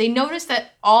notice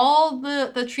that all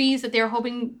the trees that they were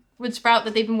hoping would sprout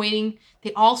that they've been waiting,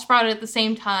 they all sprouted at the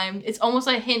same time. It's almost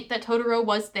a hint that Totoro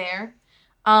was there.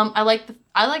 I like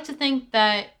to think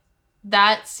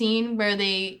that scene where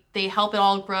they help it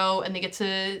all grow and they get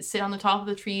to sit on the top of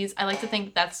the trees. I like to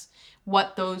think that's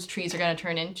what those trees are going to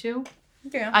turn into.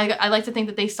 Yeah. I like to think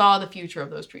that they saw the future of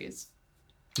those trees.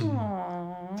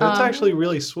 Aww. That's actually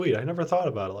really sweet. I never thought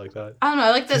about it like that. I don't know.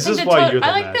 I like to This think is that why you're the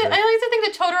I like magic. to think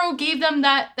that Totoro gave them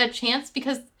that chance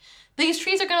because these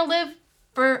trees are going to live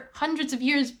for hundreds of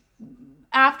years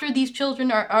after these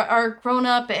children are grown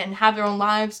up and have their own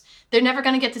lives. They're never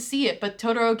going to get to see it, but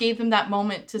Totoro gave them that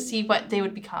moment to see what they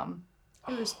would become.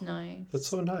 It was nice. That's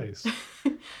so nice.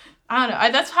 I don't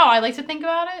know. That's how I like to think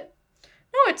about it.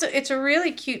 No, it's a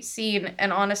really cute scene,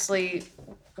 and honestly,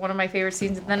 one of my favorite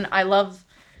scenes. And then I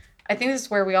think this is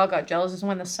where we all got jealous, is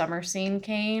when the summer scene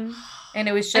came, and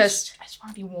it was just. I just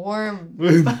want to be warm.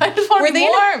 I just want to be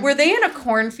warm. Were they in a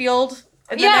cornfield?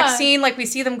 And the next scene, like we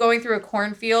see them going through a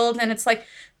cornfield, and it's like,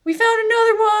 we found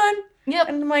another one. Yep.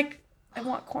 And I'm like, I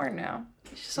want corn now.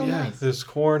 It's just so nice. There's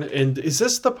corn. And is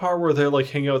this the part where they're like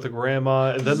hanging out with the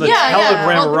grandma and then the Yeah,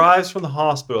 telegram yeah. arrives from the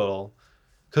hospital?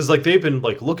 Because like they've been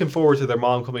like looking forward to their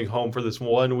mom coming home for this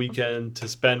one weekend to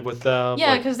spend with them.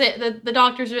 Yeah, like, because the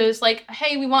doctors are just like,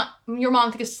 hey, we want your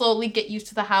mom to slowly get used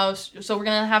to the house, so we're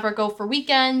gonna have her go for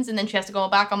weekends, and then she has to go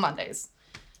back on Mondays.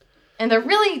 And they're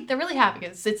really happy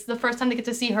because it's the first time they get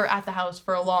to see her at the house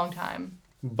for a long time.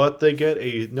 But they get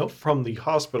a note from the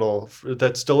hospital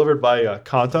that's delivered by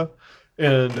Kanta,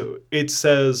 and it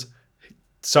says,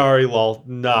 "Sorry, lol,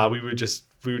 nah, we were just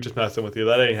messing with you.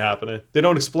 That ain't happening." They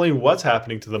don't explain what's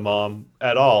happening to the mom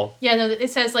at all. Yeah, no,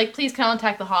 it says like, please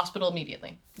contact the hospital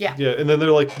immediately. Yeah. Yeah, and then they're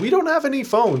like, "We don't have any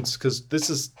phones because this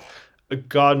is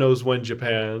God knows when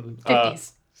Japan,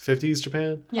 50s. 50s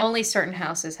Japan." Yeah. Only certain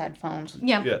houses had phones.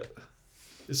 Yeah. Yeah.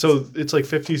 So it's like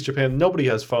 50s Japan. Nobody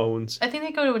has phones. I think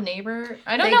they go to a neighbor.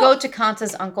 I don't They know. go to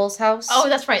Kanta's uncle's house. Oh,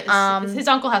 that's right. His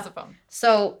uncle has a phone.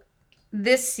 So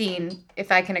this scene, if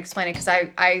I can explain it, because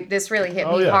I this really hit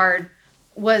me yeah. hard,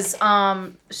 was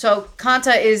so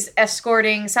Kanta is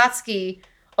escorting Satsuki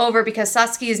over because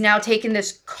Satsuki is now taking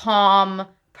this calm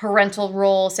parental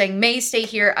role, saying, May, stay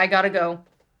here, I gotta go.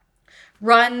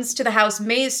 Runs to the house.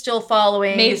 May is still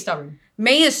following. May is stubborn.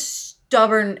 May is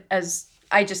stubborn as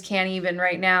I just can't even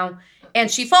right now.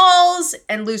 And she falls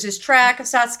and loses track of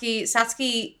Satsuki.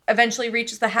 Satsuki eventually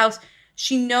reaches the house.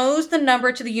 She knows the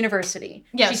number to the university.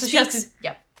 Yeah,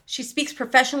 She speaks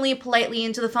professionally and politely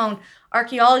into the phone.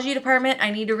 Archaeology department,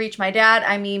 I need to reach my dad.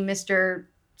 I mean, Mr.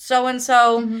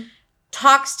 So-and-so. Mm-hmm.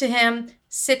 Talks to him,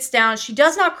 sits down. She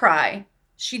does not cry.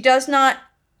 She does not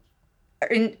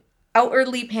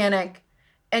outwardly panic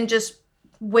and just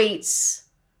waits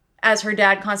as her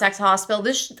dad contacts the hospital.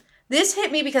 This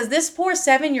hit me because this poor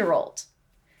 7-year-old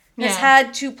has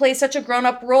had to play such a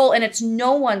grown-up role, and it's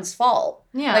no one's fault.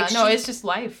 Yeah, Like, it's just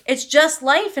life. It's just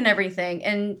life and everything.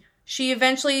 And she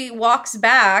eventually walks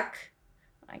back.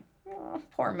 Like, oh,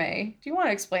 poor May. Do you want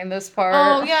to explain this part?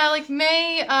 Oh yeah, like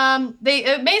May.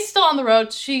 May's still on the road.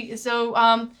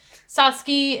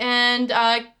 Satsuki and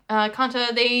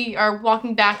Kanta, they are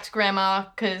walking back to Grandma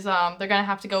because they're gonna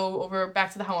have to go over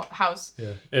back to the house.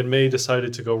 Yeah, and May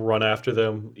decided to go run after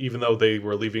them, even though they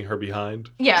were leaving her behind.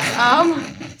 Yeah.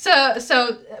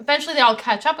 So eventually they all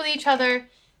catch up with each other,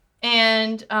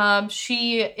 and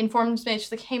she informs May.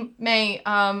 She's like, "Hey, May,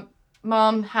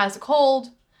 Mom has a cold,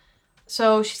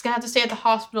 so she's gonna have to stay at the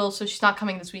hospital. So she's not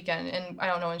coming this weekend, and I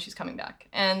don't know when she's coming back."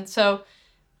 And so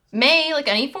May, like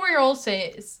any 4-year-old,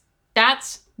 says,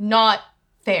 "That's not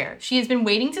fair. She has been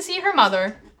waiting to see her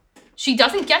mother. She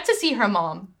doesn't get to see her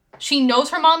mom. She knows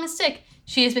her mom is sick.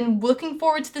 She has been looking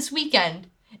forward to this weekend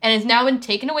and has now been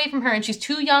taken away from her, and she's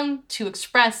too young to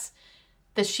express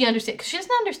that she understands, because she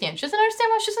doesn't understand. She doesn't understand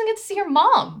why she doesn't get to see her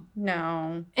mom.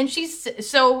 No. And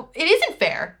so it isn't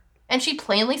fair. And she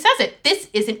plainly says it. This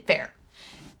isn't fair.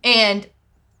 And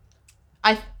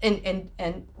and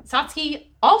Satsuki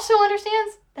also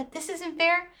understands that this isn't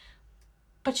fair,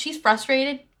 but she's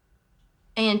frustrated,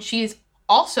 and she's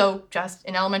also just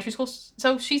in elementary school,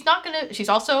 so she's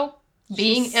also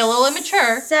being a little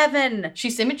immature. 7.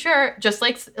 She's immature, just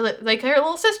like her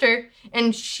little sister,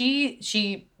 and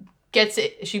she gets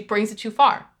it. She brings it too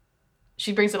far.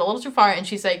 She brings it a little too far, and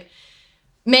she's like,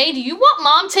 "May, do you want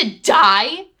mom to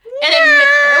die?"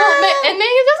 And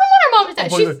May doesn't want her mom to die.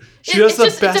 She does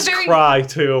the best cry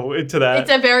too into that.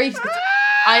 It's a very,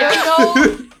 I don't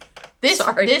know. This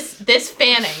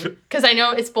fanning, because I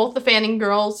know it's both the Fanning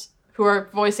girls who are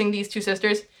voicing these two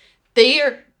sisters. They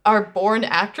are born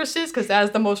actresses, because that is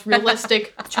the most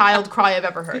realistic child cry I've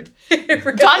ever heard.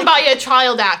 Right. Done by a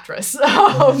child actress.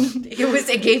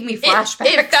 It gave me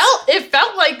flashbacks. It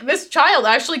felt like this child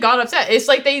actually got upset. It's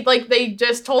like they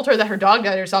just told her that her dog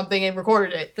died or something and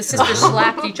recorded it. The sisters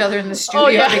slapped each other in the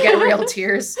studio to get real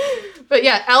tears. But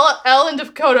yeah, Elle and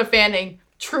Dakota Fanning,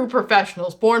 true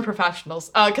professionals, born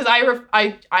professionals. Because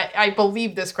I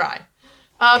believe this cry.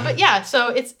 But yeah, so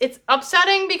it's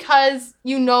upsetting because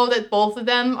you know that both of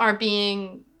them are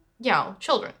being,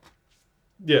 children.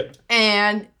 Yeah.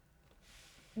 And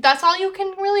that's all you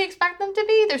can really expect them to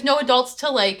be. There's no adults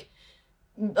to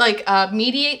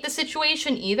mediate the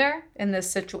situation either. In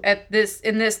this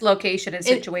location and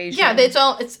situation.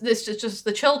 It's just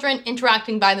the children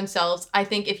interacting by themselves. I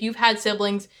think if you've had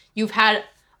siblings, you've had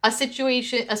a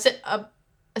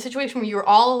situation where you're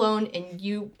all alone and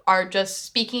you are just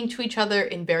speaking to each other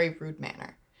in very rude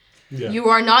manner. Yeah. You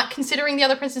are not considering the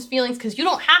other person's feelings because you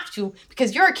don't have to,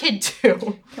 because you're a kid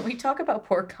too. Can we talk about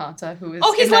poor Kanta, who is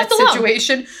in that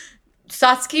situation? Alone.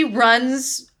 Satsuki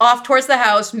runs off towards the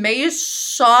house. May is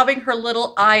sobbing her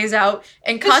little eyes out,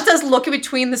 and Kanta's looking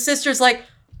between the sisters like,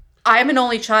 I'm an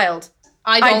only child.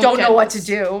 I don't know what to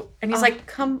do. And he's like,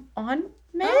 come on,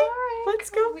 May, right, let's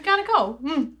go. We gotta go.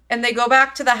 And they go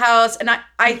back to the house, and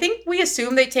I think we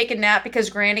assume they take a nap because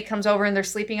Granny comes over and they're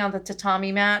sleeping on the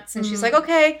tatami mats, and she's like,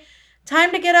 okay,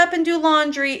 time to get up and do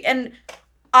laundry. And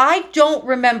I don't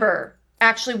remember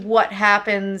actually what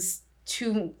happens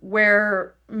to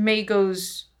where May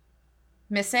goes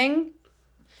missing.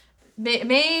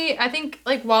 May, I think,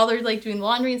 while they're, doing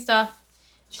laundry and stuff,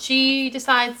 she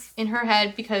decides in her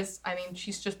head, because,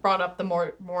 she's just brought up the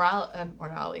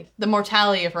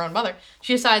mortality of her own mother.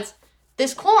 She decides,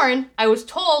 this corn, I was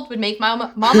told, would make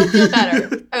Mama feel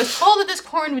better. I was told that this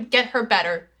corn would get her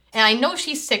better. And I know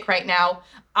she's sick right now.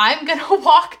 I'm going to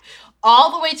walk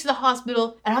all the way to the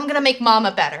hospital, and I'm going to make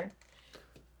Mama better.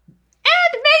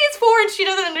 And May is 4, and she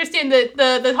doesn't understand that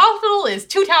the hospital is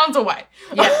 2 towns away.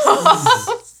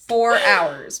 Yes. 4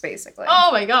 hours, basically. Oh,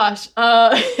 my gosh.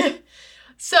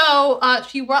 So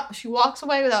she walks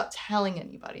away without telling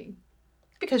anybody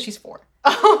because she's 4.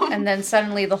 And then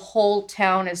suddenly the whole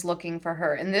town is looking for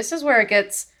her. And this is where it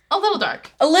gets a little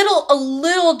dark. A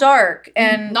little dark,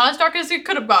 and not as dark as it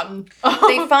could have gotten.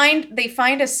 they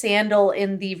find a sandal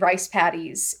in the rice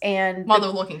paddies, and while they're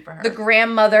looking for her, the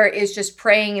grandmother is just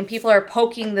praying, and people are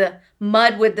poking the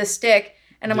mud with the stick.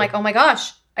 And I'm like, oh my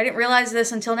gosh, I didn't realize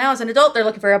this until now. As an adult, they're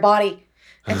looking for a body,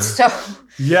 and so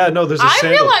there's a sandal. I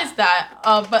realized that,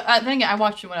 but then again, I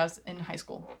watched it when I was in high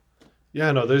school.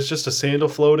 Yeah, no, there's just a sandal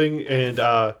floating, and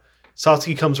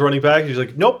Satsuki comes running back, and he's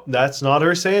like, nope, that's not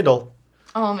her sandal.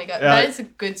 Oh my god, that is a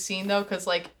good scene though, because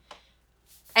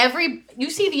you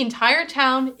see the entire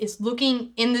town is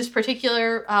looking in this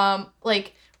particular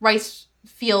rice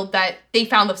field that they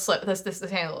found the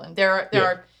sandal in. There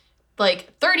are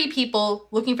 30 people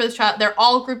looking for this child. They're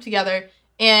all grouped together,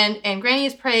 and Granny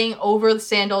is praying over the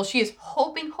sandal. She is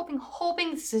hoping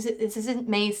this isn't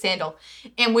May's sandal.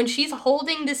 And when she's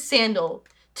holding this sandal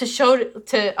to show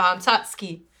to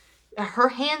Satsuki, her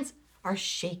hands are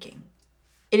shaking.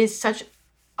 It is such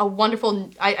a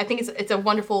wonderful, I think it's a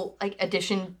wonderful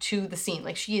addition to the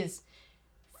scene. She is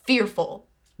fearful.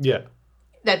 Yeah.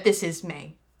 That this is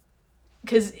May.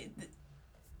 Because,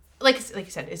 like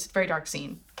you said, it's a very dark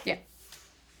scene. Yeah.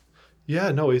 Yeah,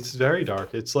 no, it's very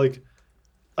dark. It's I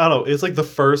don't know, it's the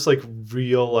first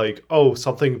real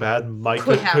something bad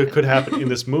could happen in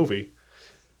this movie.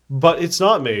 But it's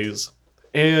not May's.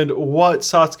 And what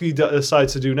Satsuki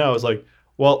decides to do now is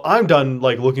well, I'm done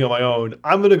looking on my own.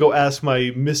 I'm going to go ask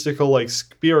my mystical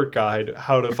spirit guide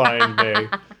how to find May.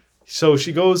 So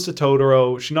she goes to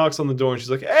Totoro. She knocks on the door and she's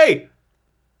like, hey,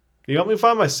 can you help me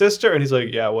find my sister? And he's like,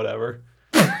 yeah, whatever.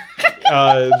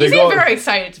 He's very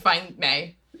excited to find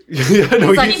May.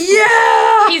 Yeah. He's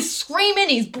yeah! He's screaming.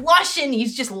 He's blushing.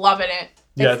 He's just loving it.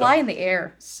 They Yeah, fly in the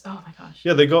air. Oh my gosh.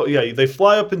 Yeah, they go. Yeah, they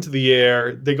fly up into the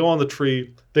air. They go on the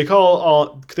tree. They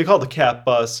call the cat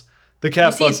bus. The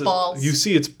cat see bus its balls. You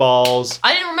see its balls.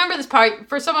 I didn't remember this part.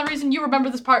 For some odd reason, you remember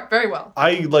this part very well.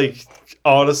 I like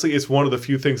honestly, it's one of the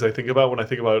few things I think about when I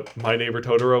think about My Neighbor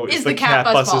Totoro is the cat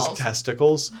bus's balls.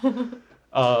 testicles.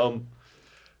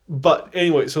 But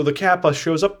anyway, so the cat bus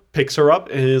shows up, picks her up,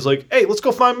 and is like, "Hey, let's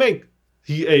go find May."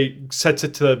 He sets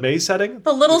it to the May setting.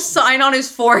 The little sign on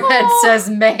his forehead says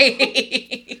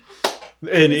May.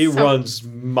 And it runs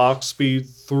Mach speed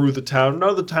through the town. None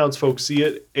of the townsfolk see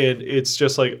it, and it's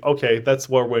just like, okay, that's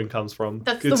where wind comes from.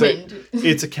 That's it's the wind.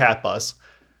 It's a cat bus.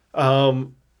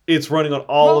 It's running on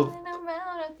all Rolling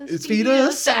around at the speed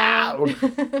of sound.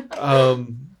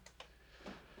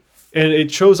 And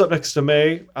it shows up next to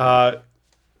May, and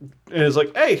it's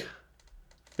like, hey,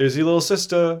 there's your little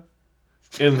sister.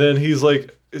 And then May's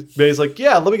like,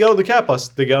 yeah, let me get on the cat bus.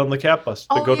 They get on the cat bus.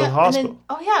 They go to the hospital.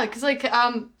 Because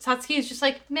Satsuki is just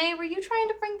like, May, were you trying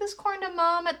to bring this corn to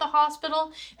Mom at the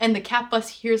hospital? And the cat bus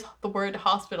hears the word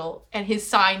hospital, and his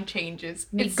sign changes.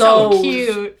 It's so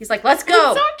cute. He's like, let's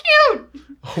go. It's so cute.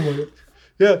 Oh my god.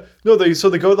 Yeah, no, they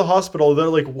go to the hospital. They're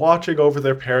like watching over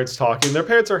their parents talking. Their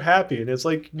parents are happy, and it's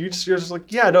like you're just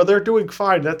like, yeah, no, they're doing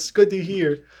fine. That's good to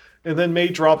hear. And then May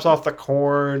drops off the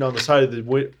corn on the side of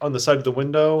the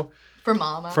window. For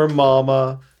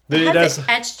Mama. It has it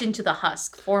etched into the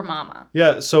husk for Mama.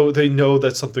 Yeah, so they know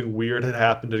that something weird had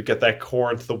happened to get that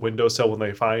corn to the windowsill when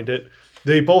they find it.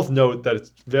 They both note that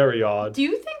it's very odd. Do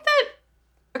you think that,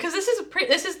 because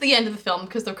this is the end of the film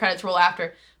because the credits roll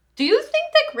after, do you think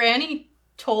that Granny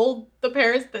told the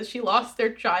parents that she lost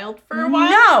their child for a while?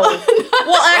 No.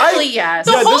 Well, actually, yes.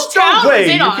 Yeah, there's no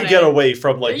way you could get away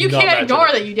from You can't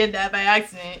ignore that you did that by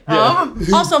accident. Yeah.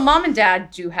 Also, Mom and Dad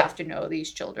do have to know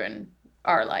these children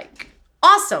are like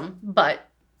awesome, but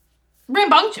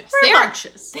rambunctious.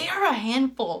 They are a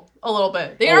handful, a little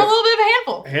bit. They are a little bit of a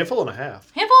handful. Handful and a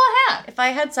half. If I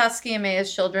had Satsuki and May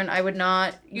as children, I would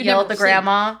not yell at the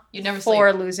grandma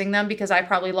for losing them because I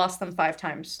probably lost them 5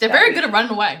 times. They're very good at running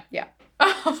away. Yeah.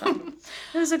 So,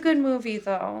 it was a good movie,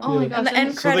 though. Oh my gosh. And the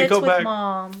end credits with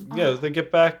Mom. Yeah, they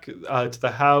get back to the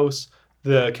house.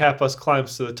 The cat bus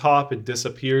climbs to the top and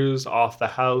disappears off the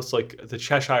house, like the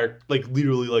Cheshire, like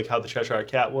literally like how the Cheshire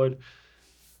cat would.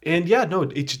 And yeah, no,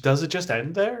 does it just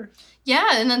end there?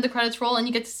 Yeah, and then the credits roll, and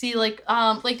you get to see like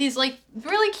these like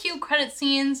really cute credit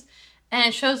scenes, and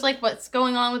it shows like what's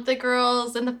going on with the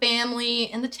girls and the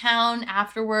family and the town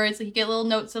afterwards. Like you get little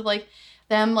notes of like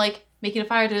them like making a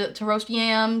fire to roast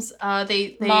yams.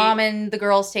 They Mom and the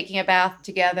girls taking a bath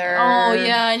together. Oh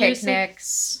yeah, and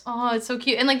picnics. Oh, it's so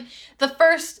cute. And like the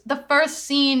first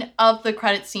scene of the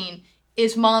credit scene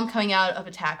is Mom coming out of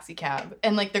a taxi cab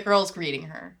and like the girls greeting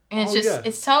her, and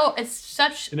it's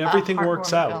such and everything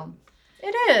works out. Film.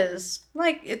 It is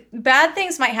like bad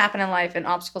things might happen in life and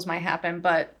obstacles might happen,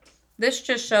 but this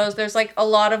just shows there's like a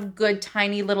lot of good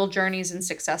tiny little journeys and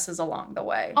successes along the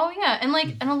way. Oh yeah,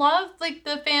 and a lot of like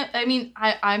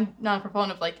I'm not a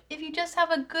proponent of like if you just have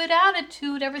a good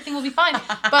attitude everything will be fine.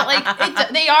 But like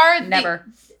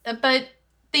but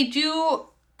they do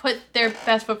put their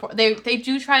best foot forward. They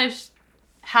do try to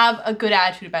have a good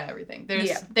attitude about everything.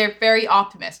 They're very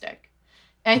optimistic,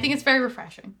 and I think it's very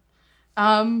refreshing.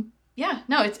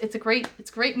 It's a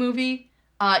great movie.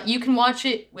 You can watch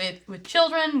it with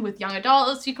children, with young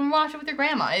adults. You can watch it with your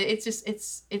grandma.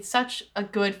 It's such a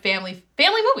good family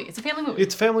movie. It's a family movie.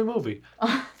 It's a family movie.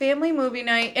 Family movie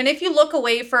night. And if you look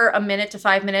away for a minute to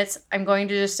 5 minutes, I'm going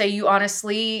to just say you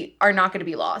honestly are not going to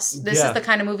be lost. This is the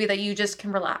kind of movie that you just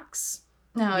can relax.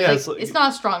 No, it's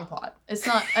not a strong plot. It's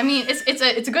not. I mean,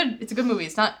 it's a good movie.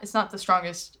 It's not the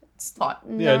strongest plot.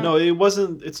 Yeah, no, it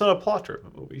wasn't. It's not a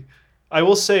plot-driven movie. I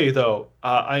will say, though,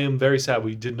 I am very sad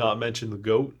we did not mention the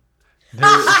goat.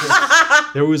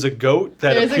 There was a goat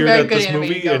that appeared at this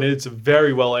movie, and it's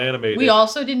very well animated. We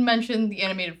also didn't mention the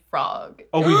animated frog.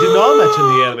 Oh, we did not mention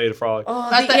the animated frog. Oh,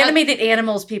 the animated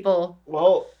animals, people.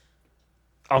 Well,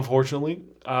 unfortunately,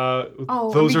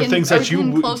 those are things that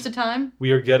you... close to time?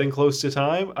 We are getting close to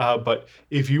time, but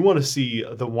if you want to see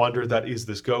the wonder that is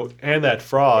this goat and that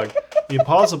frog, and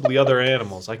possibly other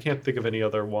animals, I can't think of any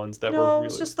other ones that were really...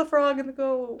 it's just the frog and the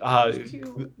goat.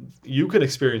 You can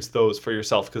experience those for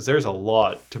yourself, because there's a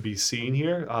lot to be seen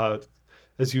here.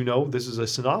 As you know, this is a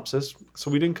synopsis, so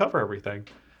we didn't cover everything.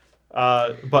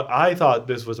 But I thought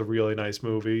this was a really nice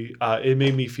movie. It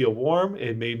made me feel warm.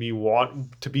 It made me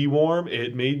want to be warm.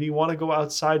 It made me want to go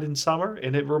outside in summer.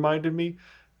 And it reminded me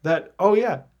that,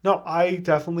 I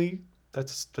definitely,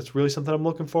 that's really something I'm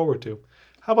looking forward to.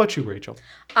 How about you, Rachel?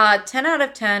 10 out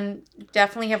of 10.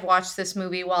 Definitely have watched this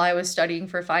movie while I was studying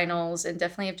for finals, and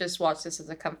definitely have just watched this as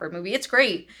a comfort movie. It's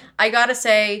great. I gotta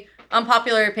say,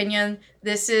 unpopular opinion,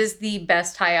 this is the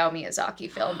best Hayao Miyazaki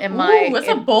film in my. Ooh, that's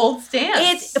a bold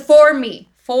stance. It's for me.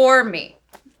 For me.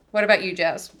 What about you,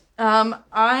 Jazz?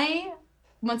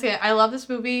 Once again, I love this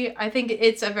movie. I think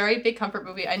it's a very big comfort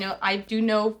movie. I do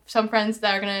know some friends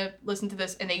that are gonna listen to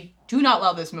this and they do not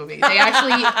love this movie. They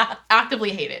actually actively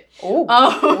hate it.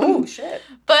 Oh, shit.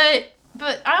 But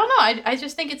I don't know. I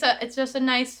just think it's just a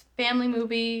nice family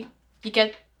movie. You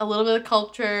get a little bit of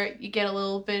culture. You get a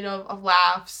little bit of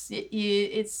laughs.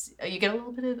 You get a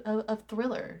little bit of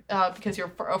thriller because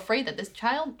you're afraid that this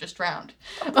child just drowned.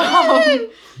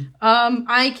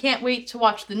 I can't wait to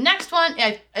watch the next one.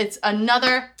 It's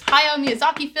another Hayao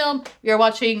Miyazaki film. We are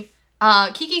watching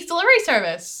Kiki's Delivery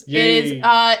Service. Yay.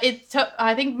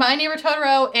 I think My Neighbor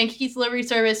Totoro and Kiki's Delivery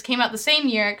Service came out the same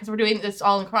year because we're doing this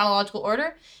all in chronological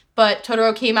order. But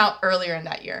Totoro came out earlier in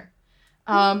that year.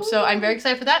 So I'm very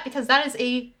excited for that because that is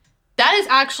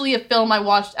actually a film I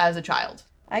watched as a child.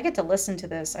 I get to listen to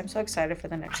this. I'm so excited for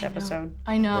the next episode.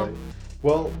 I know. Right.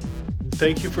 Well,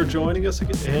 thank you for joining us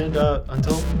again, and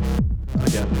until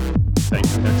again, thank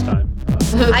you next time.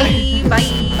 Bye. Bye.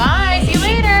 Bye. See you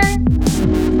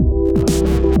later.